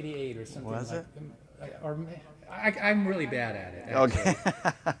 or 88 or something. Was it? I'm really bad at it, actually.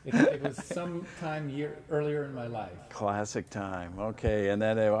 Okay. It was sometime earlier in my life. Classic time. Okay, and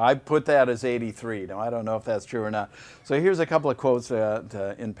then I put that as 83. Now, I don't know if that's true or not. So here's a couple of quotes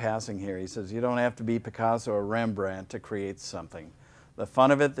in passing here. He says, "You don't have to be Picasso or Rembrandt to create something. The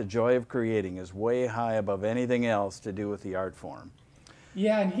fun of it, the joy of creating, is way high above anything else to do with the art form."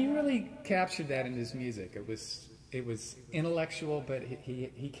 Yeah, and he really captured that in his music. It was intellectual, but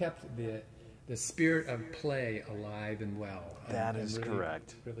he kept the spirit of play alive and well. That and is really,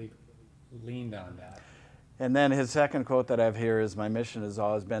 correct. Really leaned on that. And then his second quote that I have here is, "My mission has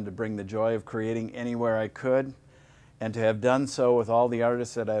always been to bring the joy of creating anywhere I could, and to have done so with all the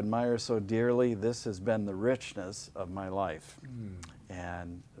artists that I admire so dearly. This has been the richness of my life."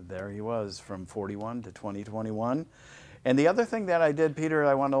 And there he was from 41 to 2021. And the other thing that I did, Peter,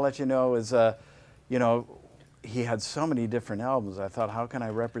 I want to let you know is, he had so many different albums. I thought, how can I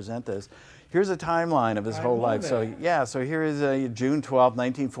represent this? Here's a timeline of his whole life. So yeah, so here is June 12,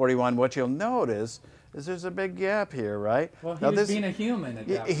 1941. What you'll notice is there's a big gap here, right? Well, he was being a human at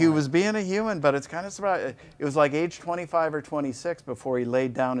that point. He was being a human, but it's kind of surprising. It was like age 25 or 26 before he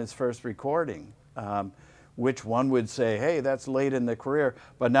laid down his first recording, which one would say, hey, that's late in the career,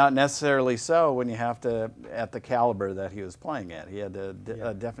 but not necessarily so when you have to, at the caliber that he was playing at. He had to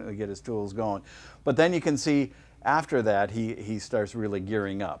definitely get his tools going. But then you can see after that, he starts really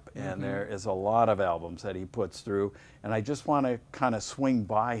gearing up, and there is a lot of albums that he puts through. And I just want to kind of swing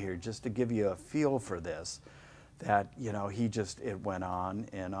by here just to give you a feel for this, that, it went on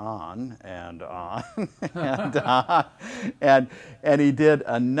and on and on and on. And he did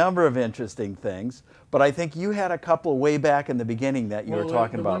a number of interesting things. But I think you had a couple way back in the beginning that you were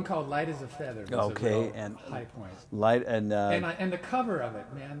talking about. One called "Light as a Feather" was a real high point. And the cover of it,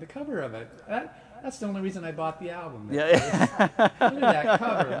 man, the cover of it. That's the only reason I bought the album. Yeah. Look at that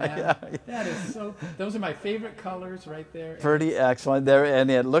cover, man. Yeah. That is so. Those are my favorite colors right there. Pretty excellent there,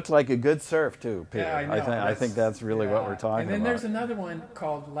 and it looked like a good surf too, Peter. Yeah, I know. I think that's really what we're talking about. And then there's another one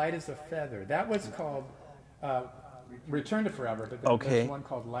called "Light as a Feather." That was called "Return to Forever," but there's one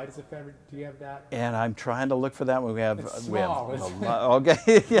called "Light as a Feather." Do you have that? And I'm trying to look for that one. It's small.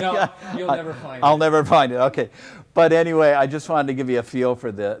 Okay. No, you'll never find it. I'll never find it. Okay. But anyway, I just wanted to give you a feel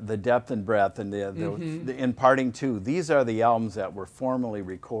for the depth and breadth and the imparting too. These are the albums that were formally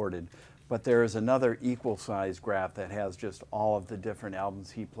recorded, but there is another equal-sized graph that has just all of the different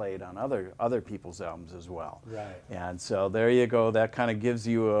albums he played on other people's albums as well. Right. And so there you go. That kind of gives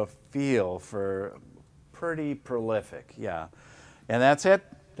you a feel for pretty prolific. Yeah. And that's it.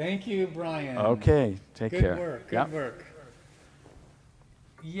 Thank you, Brian. Okay. Take care. Good work. Good work.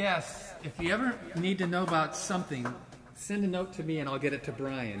 Yes, if you ever need to know about something, send a note to me and I'll get it to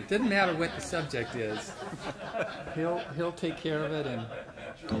Brian. It doesn't matter what the subject is. He'll take care of it.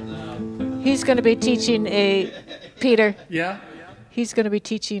 And he's going to be teaching Peter. Yeah? He's going to be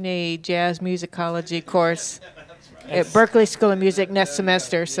teaching a jazz musicology course at Berkeley School of Music next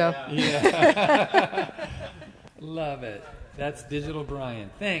semester. So. Yeah. Love it. That's Digital Brian.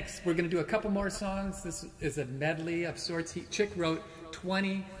 Thanks. We're going to do a couple more songs. This is a medley of sorts. Chick wrote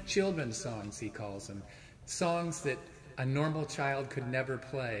 20 children's songs, he calls them. Songs that a normal child could never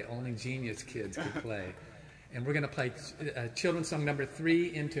play. Only genius kids could play. And we're going to play children's song number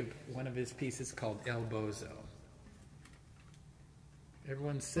 3 into one of his pieces called El Bozo.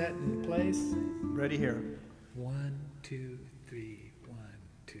 Everyone's set in place. Ready here. 1, 2, 3. 1,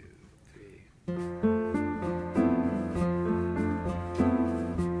 2, 3.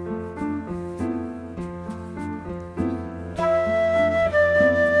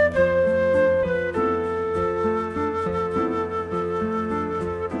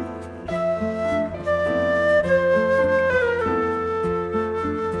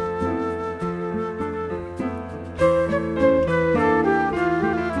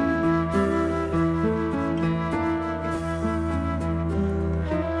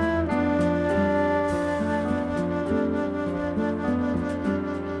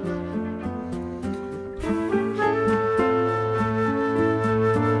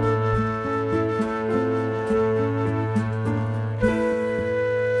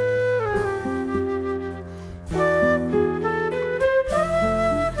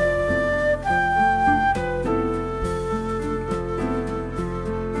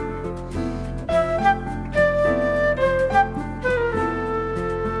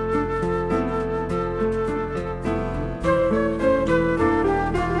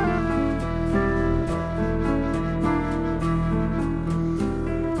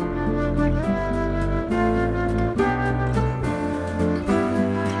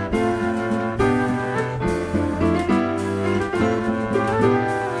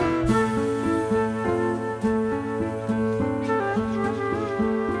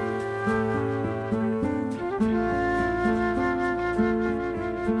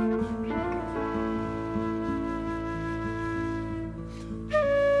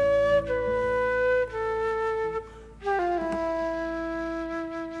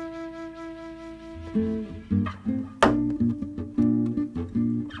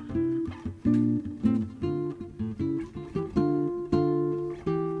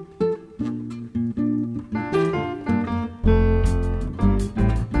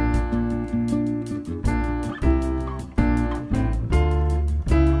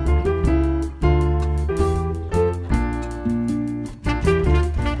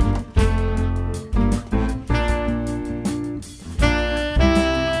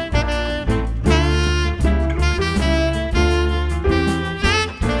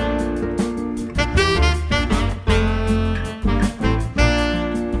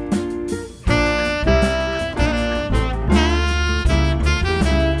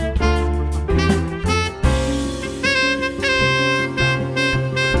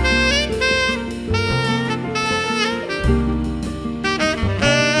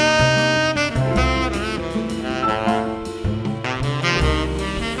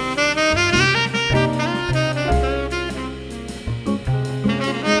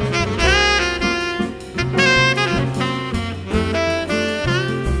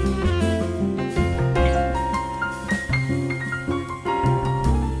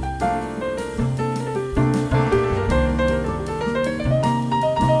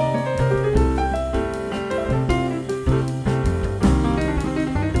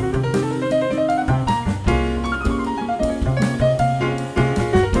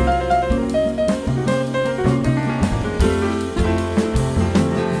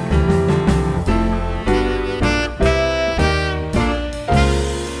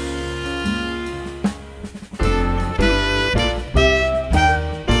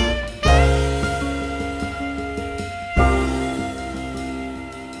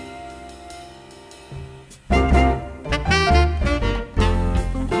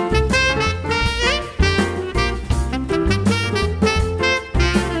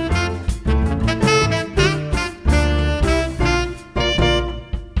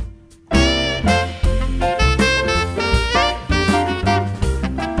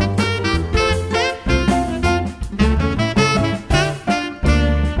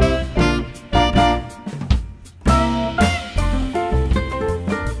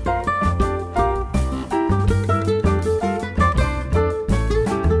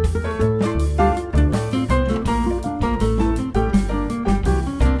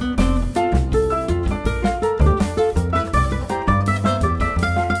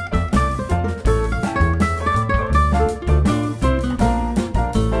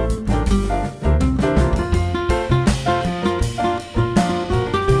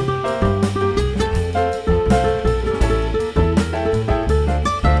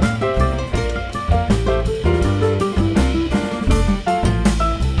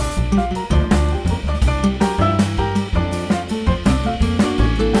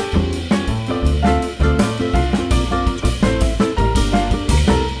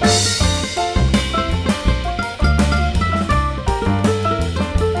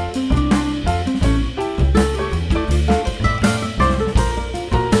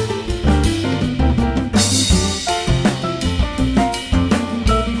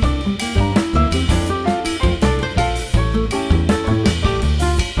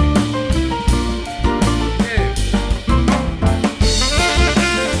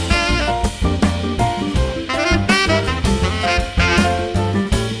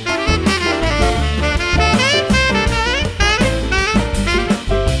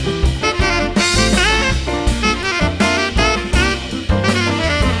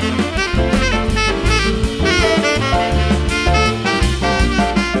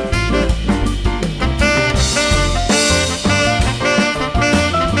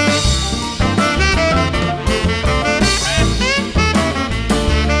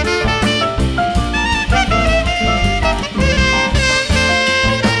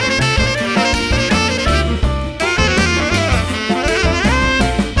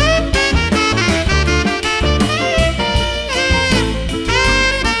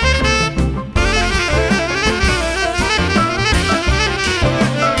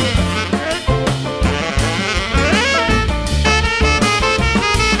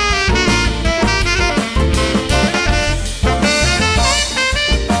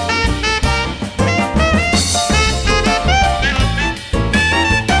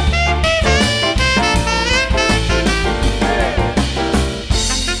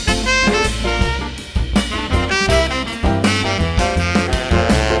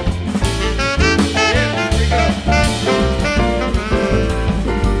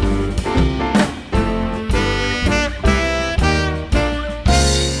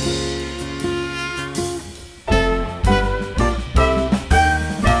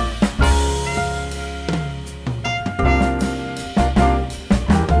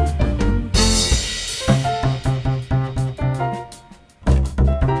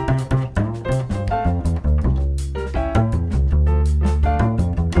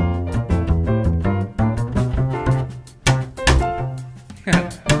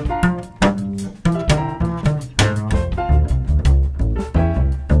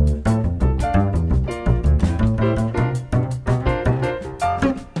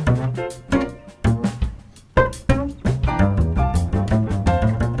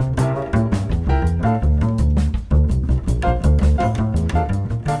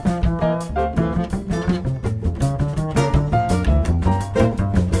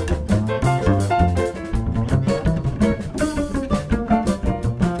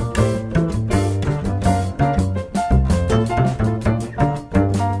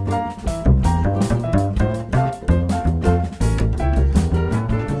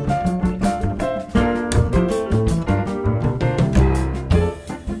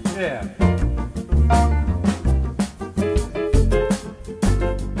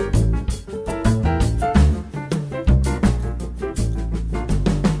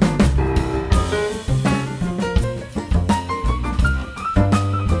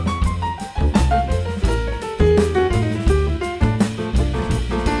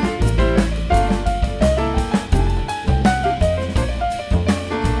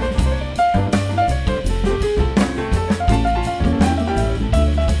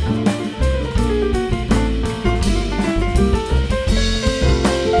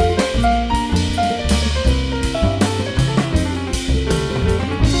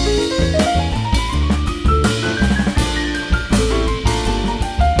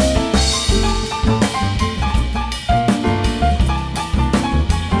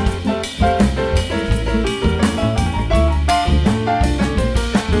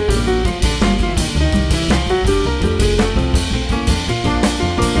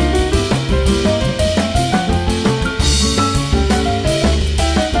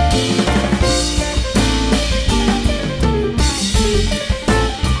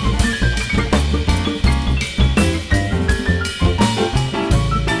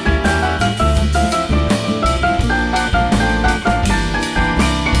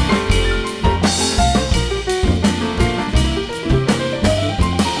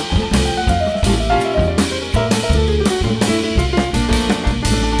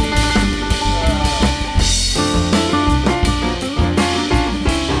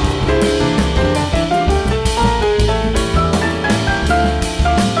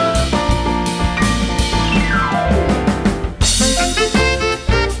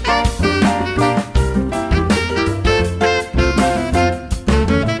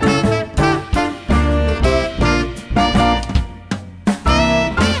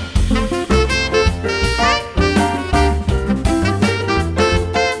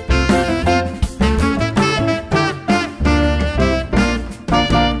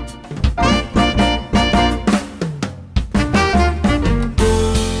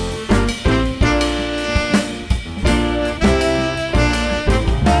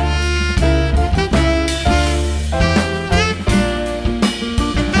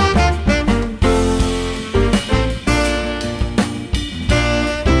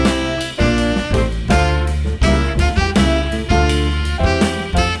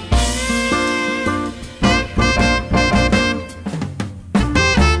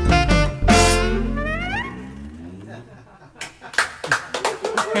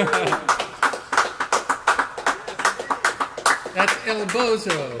 That's El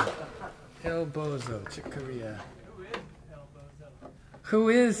Bozo. El Bozo, Chick Corea. Who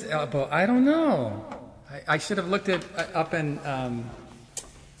is El Bozo? I don't know. I should have looked it up in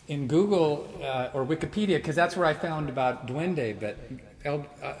Google or Wikipedia, because that's where I found about Duende, but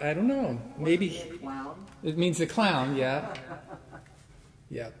I don't know. Maybe it means the clown, yeah.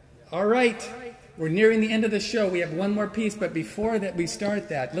 Yeah. All right. We're nearing the end of the show. We have one more piece, but before that we start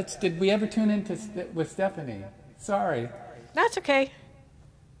that, did we ever tune in with Stephanie? Sorry. That's okay.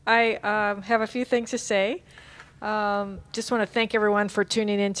 I have a few things to say. Just want to thank everyone for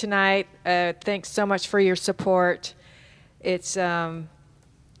tuning in tonight. Thanks so much for your support. It's the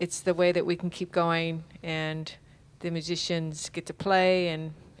way that we can keep going, and the musicians get to play,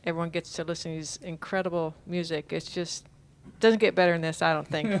 and everyone gets to listen to this incredible music. It's just doesn't get better than this, I don't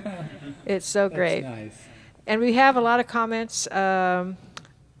think. It's so great. That's nice. And we have a lot of comments,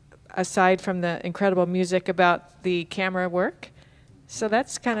 aside from the incredible music, about the camera work. So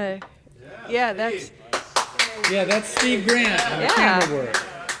that's kind of, that's Steve Grant on the camera work.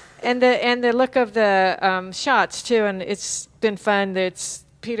 And the look of the shots too, and it's been fun. It's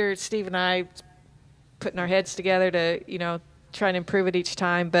Peter, Steve, and I putting our heads together to try and improve it each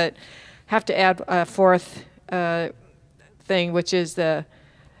time. But have to add a fourth thing, which is the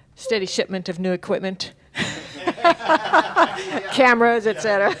steady shipment of new equipment, cameras,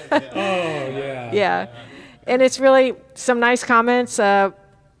 etc. Oh yeah. Yeah, and it's really some nice comments.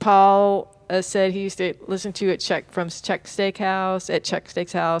 Paul said he used to listen to it from Czech Steakhouse at Czech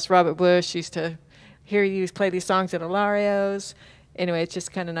Steakhouse. Robert Bush used to hear you play these songs at Hilario's. Anyway, it's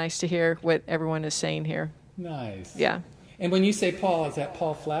just kind of nice to hear what everyone is saying here. Nice. Yeah. And when you say Paul, is that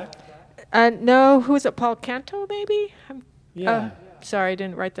Paul Fleck? No, who is it? Paul Canto, maybe? Yeah. Sorry, I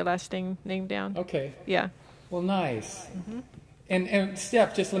didn't write the last name down. Okay. Yeah. Well, nice. Mm-hmm. And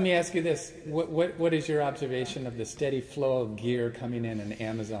Steph, just let me ask you this: what is your observation of the steady flow of gear coming in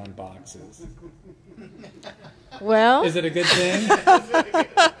Amazon boxes? Well, is it a good thing?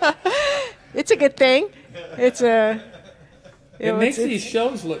 It's a good thing. It's a. It makes these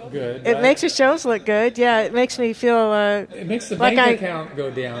shows look good. It right? makes the shows look good. Yeah, it makes me feel. It makes the bank account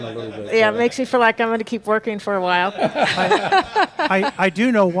go down a little bit. Yeah, it makes me feel like I'm going to keep working for a while. I do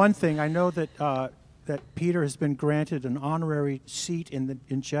know one thing. I know that that Peter has been granted an honorary seat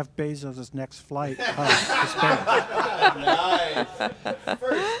in Jeff Bezos' next flight to space. Nice.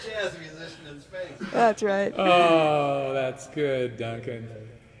 First jazz musician in space. That's right. Oh, that's good, Duncan.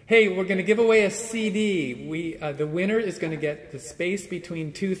 Hey, we're going to give away a CD. The winner is going to get the Space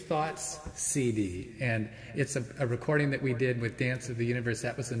Between Two Thoughts CD. And it's a recording that we did with Dance of the Universe.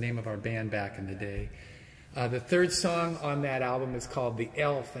 That was the name of our band back in the day. The third song on that album is called The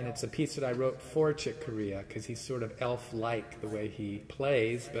Elf, and it's a piece that I wrote for Chick Corea, because he's sort of elf-like the way he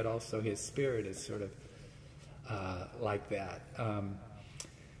plays, but also his spirit is sort of like that.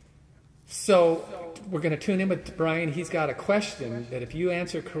 So we're going to tune in with Brian. He's got a question that if you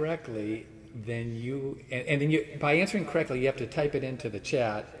answer correctly, then by answering correctly, you have to type it into the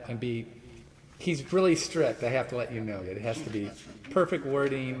chat and he's really strict. I have to let you know that it has to be perfect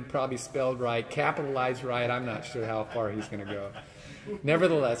wording, probably spelled right, capitalized right. I'm not sure how far he's going to go.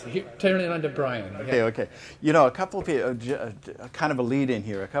 Nevertheless, turn it on to Brian. Okay. A couple of people, kind of a lead in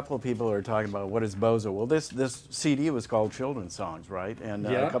here. A couple of people are talking about what is Bozo. Well, this CD was called Children's Songs, right? And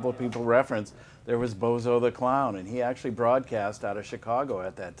a couple of people referenced there was Bozo the Clown, and he actually broadcast out of Chicago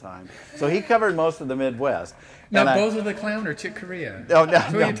at that time. So he covered most of the Midwest. Now, Bozo the Clown or Chick Corea? No,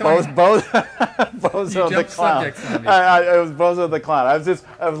 Bozo the Clown. It was Bozo the Clown.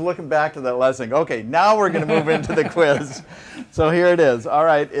 I was looking back to that lesson. Okay, now we're going to move into the quiz. So here it is. All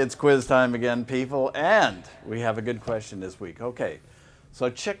right, it's quiz time again, people, and we have a good question this week. Okay,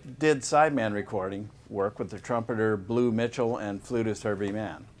 so Chick did sideman recording work with the trumpeter Blue Mitchell and flutist Herbie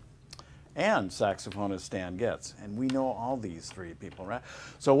Mann, and saxophonist Stan Getz. And we know all these three people, right?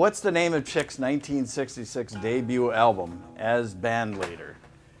 So what's the name of Chick's 1966 debut album as band leader?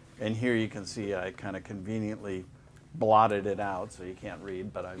 And here you can see I kind of conveniently blotted it out so you can't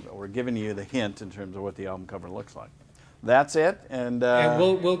read, but we're giving you the hint in terms of what the album cover looks like. That's it. And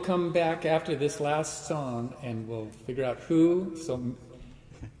we'll come back after this last song and we'll figure out who. So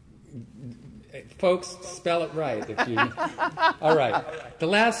folks, spell it right. All right. The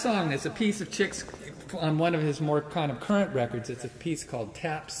last song is a piece of Chick's on one of his more kind of current records. It's a piece called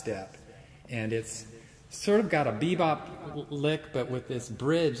Tap Step, and it's sort of got a bebop lick, but with this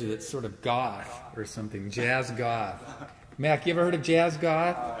bridge that's sort of goth or something, jazz goth. Mac, you ever heard of jazz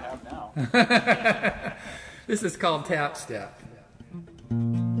goth? I have now. This is called Tap Step.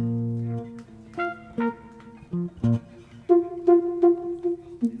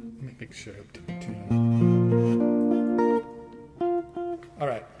 make sure I'm tuned. All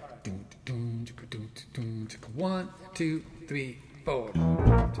right. 1, 2, 3, 4.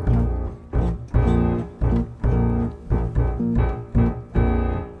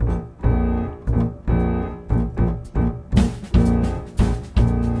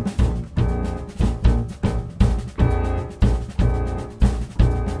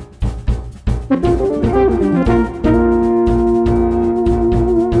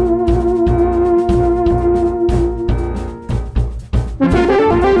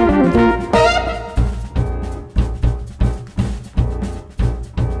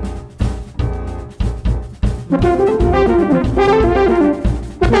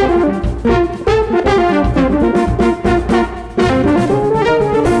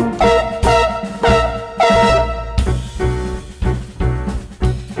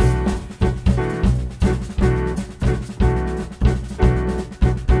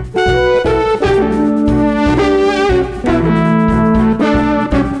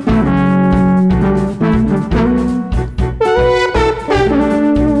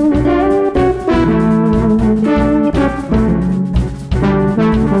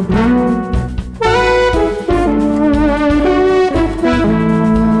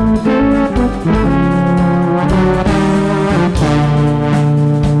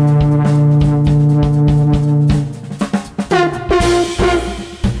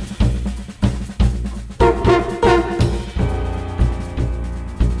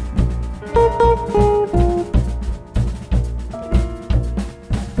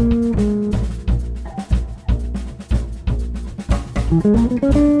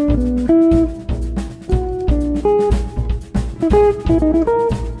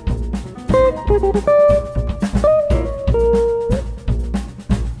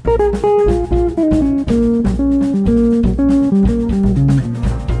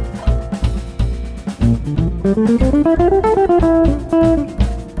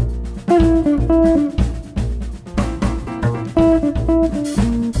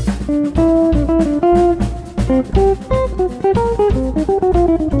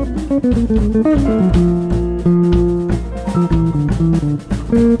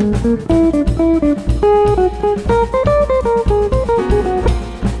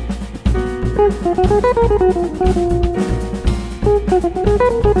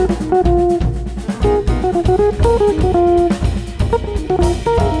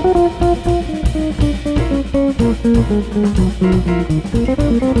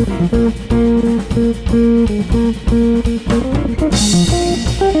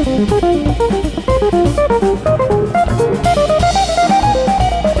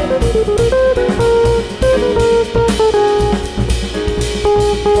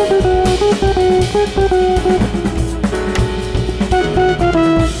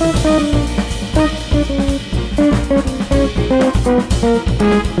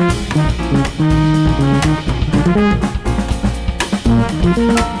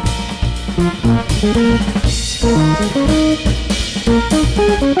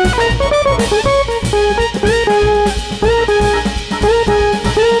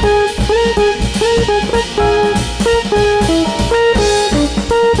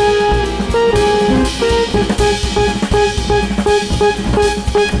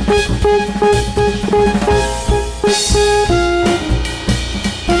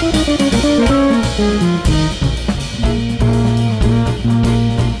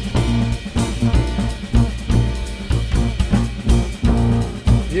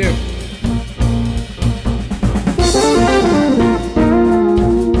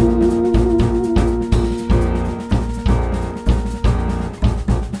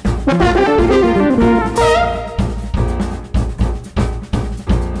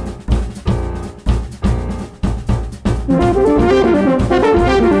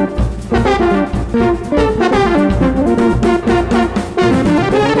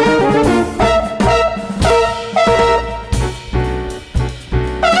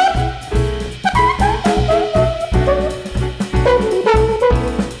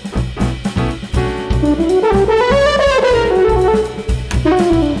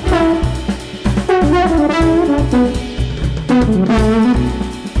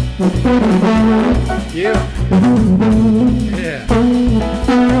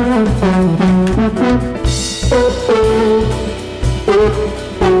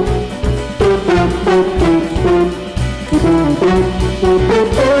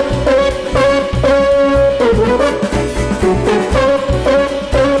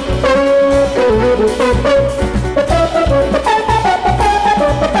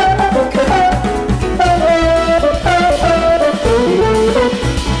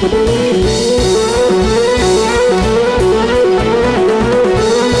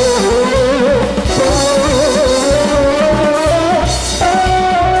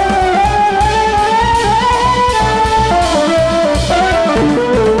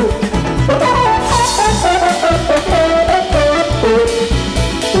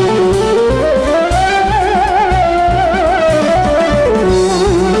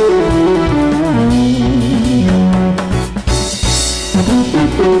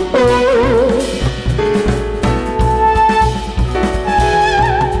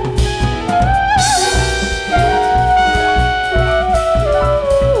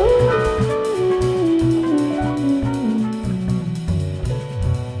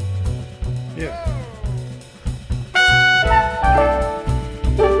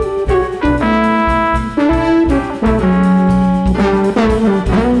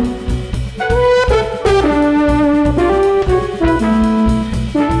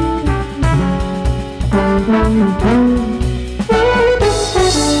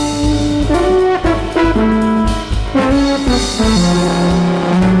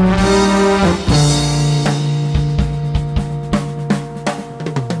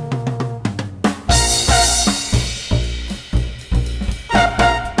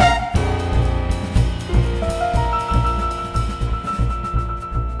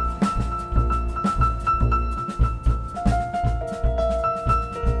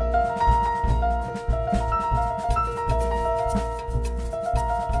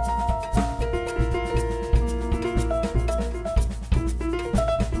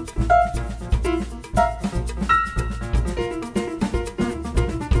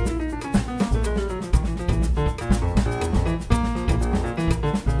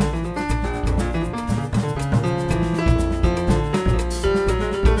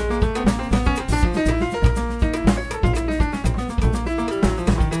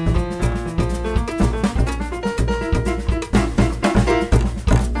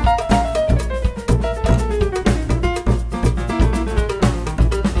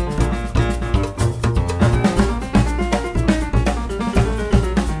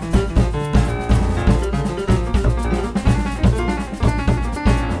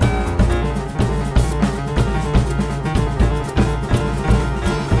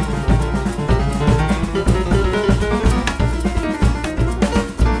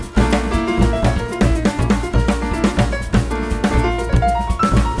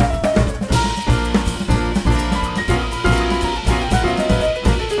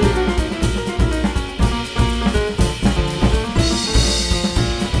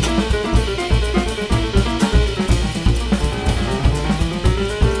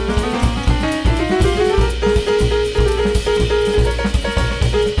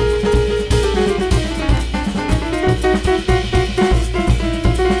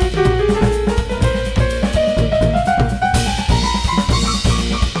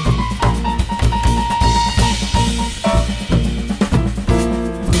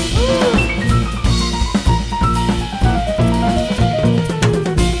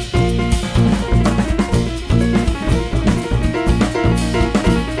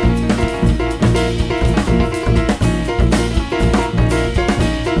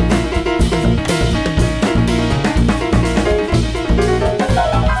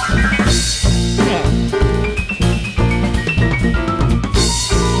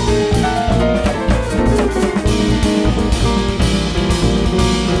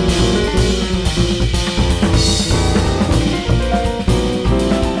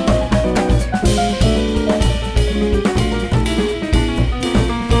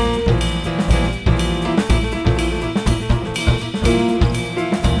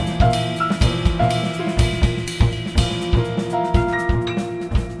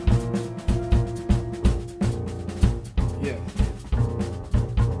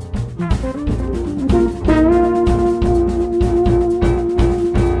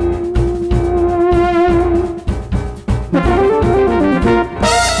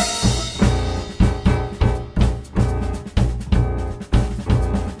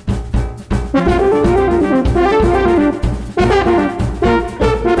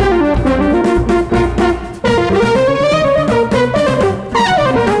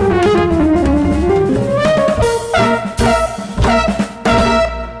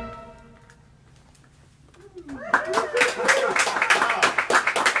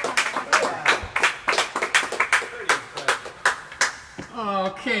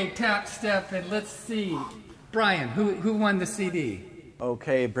 Okay, tap step, and let's see. Brian, who won the CD?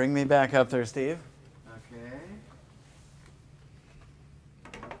 Okay, bring me back up there, Steve. Okay.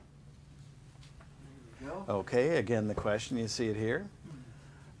 Okay, again, the question, you see it here.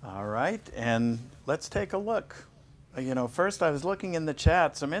 All right, and let's take a look. You know, first I was looking in the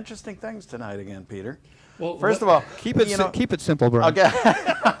chat. Some interesting things tonight again, Peter. Well, first of all, keep it simple, Brian. Okay.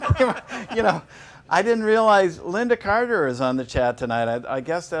 You know, I didn't realize Linda Carter is on the chat tonight. I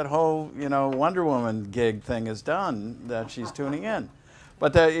guess that whole, you know, Wonder Woman gig thing is done, that she's tuning in.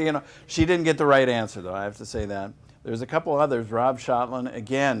 But, you know, she didn't get the right answer, though, I have to say that. There's a couple others. Rob Shotland.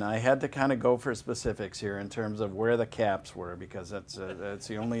 Again, I had to kind of go for specifics here in terms of where the caps were, because that's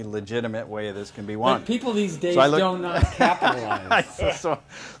the only legitimate way this can be won. But people these days do not capitalize.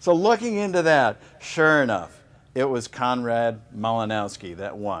 So looking into that, sure enough, it was Konrad Malinowski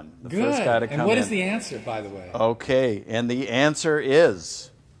that won. The first guy to come in. And what is the answer, by the way? Okay, and the answer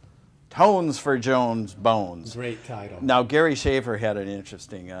is Tones for Jones Bones. Great title. Now, Gary Schaefer had an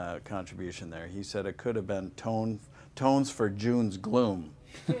interesting contribution there. He said it could have been Tones for June's Gloom.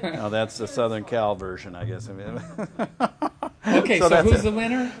 Now, that's the Southern Cal version, I guess. Okay, so who's the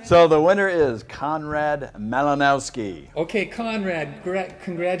winner? So the winner is Konrad Malinowski. Okay, Konrad,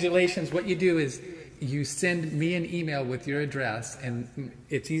 congratulations. What you do is you send me an email with your address, and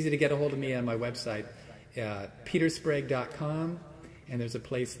it's easy to get a hold of me on my website, petersprague.com, and there's a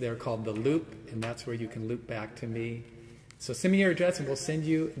place there called The Loop, and that's where you can loop back to me. So send me your address, and we'll send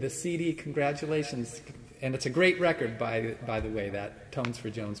you the CD. Congratulations. And it's a great record, by the way, that Tones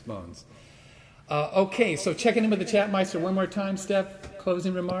for Jones Bones. Okay, so checking in with the Chatmeister one more time, Steph,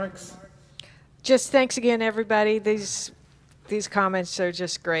 closing remarks? Just thanks again, everybody. These comments are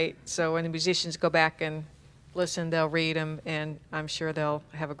just great. So when the musicians go back and listen, they'll read them, and I'm sure they'll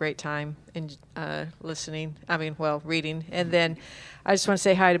have a great time in listening. Reading. And then I just want to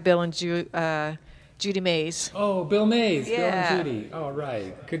say hi to Bill and Judy Mays. Oh, Bill Mays. Yeah. Bill and Judy. All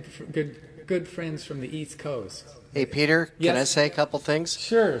right. Good friends from the East Coast. Hey, Peter, Yes. can I say a couple things?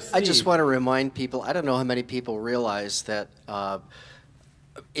 Sure, Steve. I just want to remind people, I don't know how many people realize that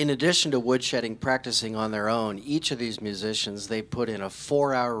in addition to woodshedding, practicing on their own, each of these musicians, they put in a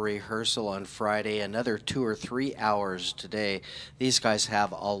 4-hour rehearsal on Friday, another 2 or 3 hours today. These guys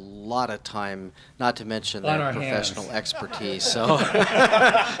have a lot of time, not to mention their professional expertise. So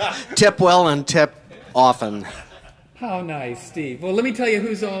tip well and tip often. How nice, Steve. Well, let me tell you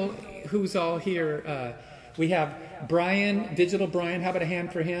who's all here. We have Brian, Digital Brian. How about a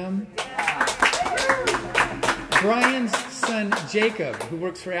hand for him? Brian's son, Jacob, who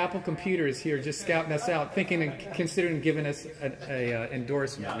works for Apple Computers here, just scouting us out, thinking and considering giving us an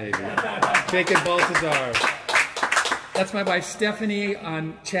endorsement, maybe. Jacob Baltazar. That's my wife, Stephanie,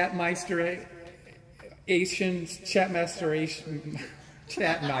 on Chatmeister.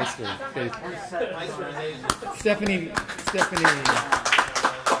 Stephanie.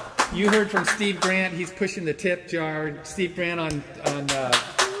 You heard from Steve Grant. He's pushing the tip jar. Steve Grant on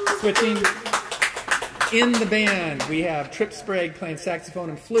switching. In the band, we have Trip Sprague playing saxophone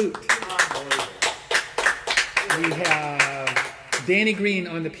and flute. We have Danny Green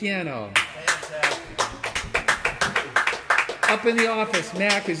on the piano. Up in the office,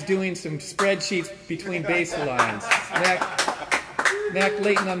 Mac is doing some spreadsheets between bass lines. Mac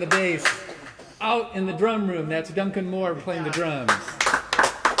Layton on the bass. Out in the drum room, that's Duncan Moore playing the drums.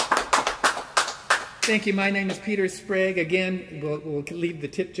 Thank you. My name is Peter Sprague. Again, we'll leave the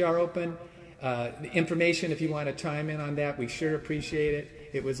tip jar open. The information, if you want to chime in on that, we sure appreciate it.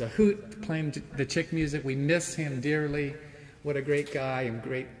 It was a hoot playing the Chick music. We miss him dearly. What a great guy and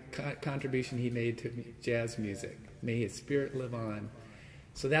great contribution he made to jazz music. May his spirit live on.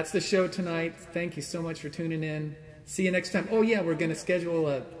 So that's the show tonight. Thank you so much for tuning in. See you next time. Oh, yeah, we're going to schedule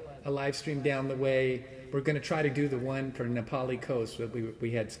a live stream down the way. We're going to try to do the one for Nepali Coast that we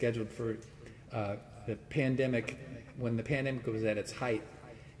had scheduled for the pandemic, when the pandemic was at its height.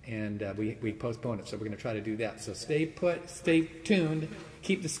 And we postponed it, so we're going to try to do that. So stay put, stay tuned,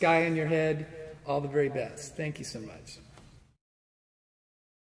 keep the sky in your head. All the very best. Thank you so much.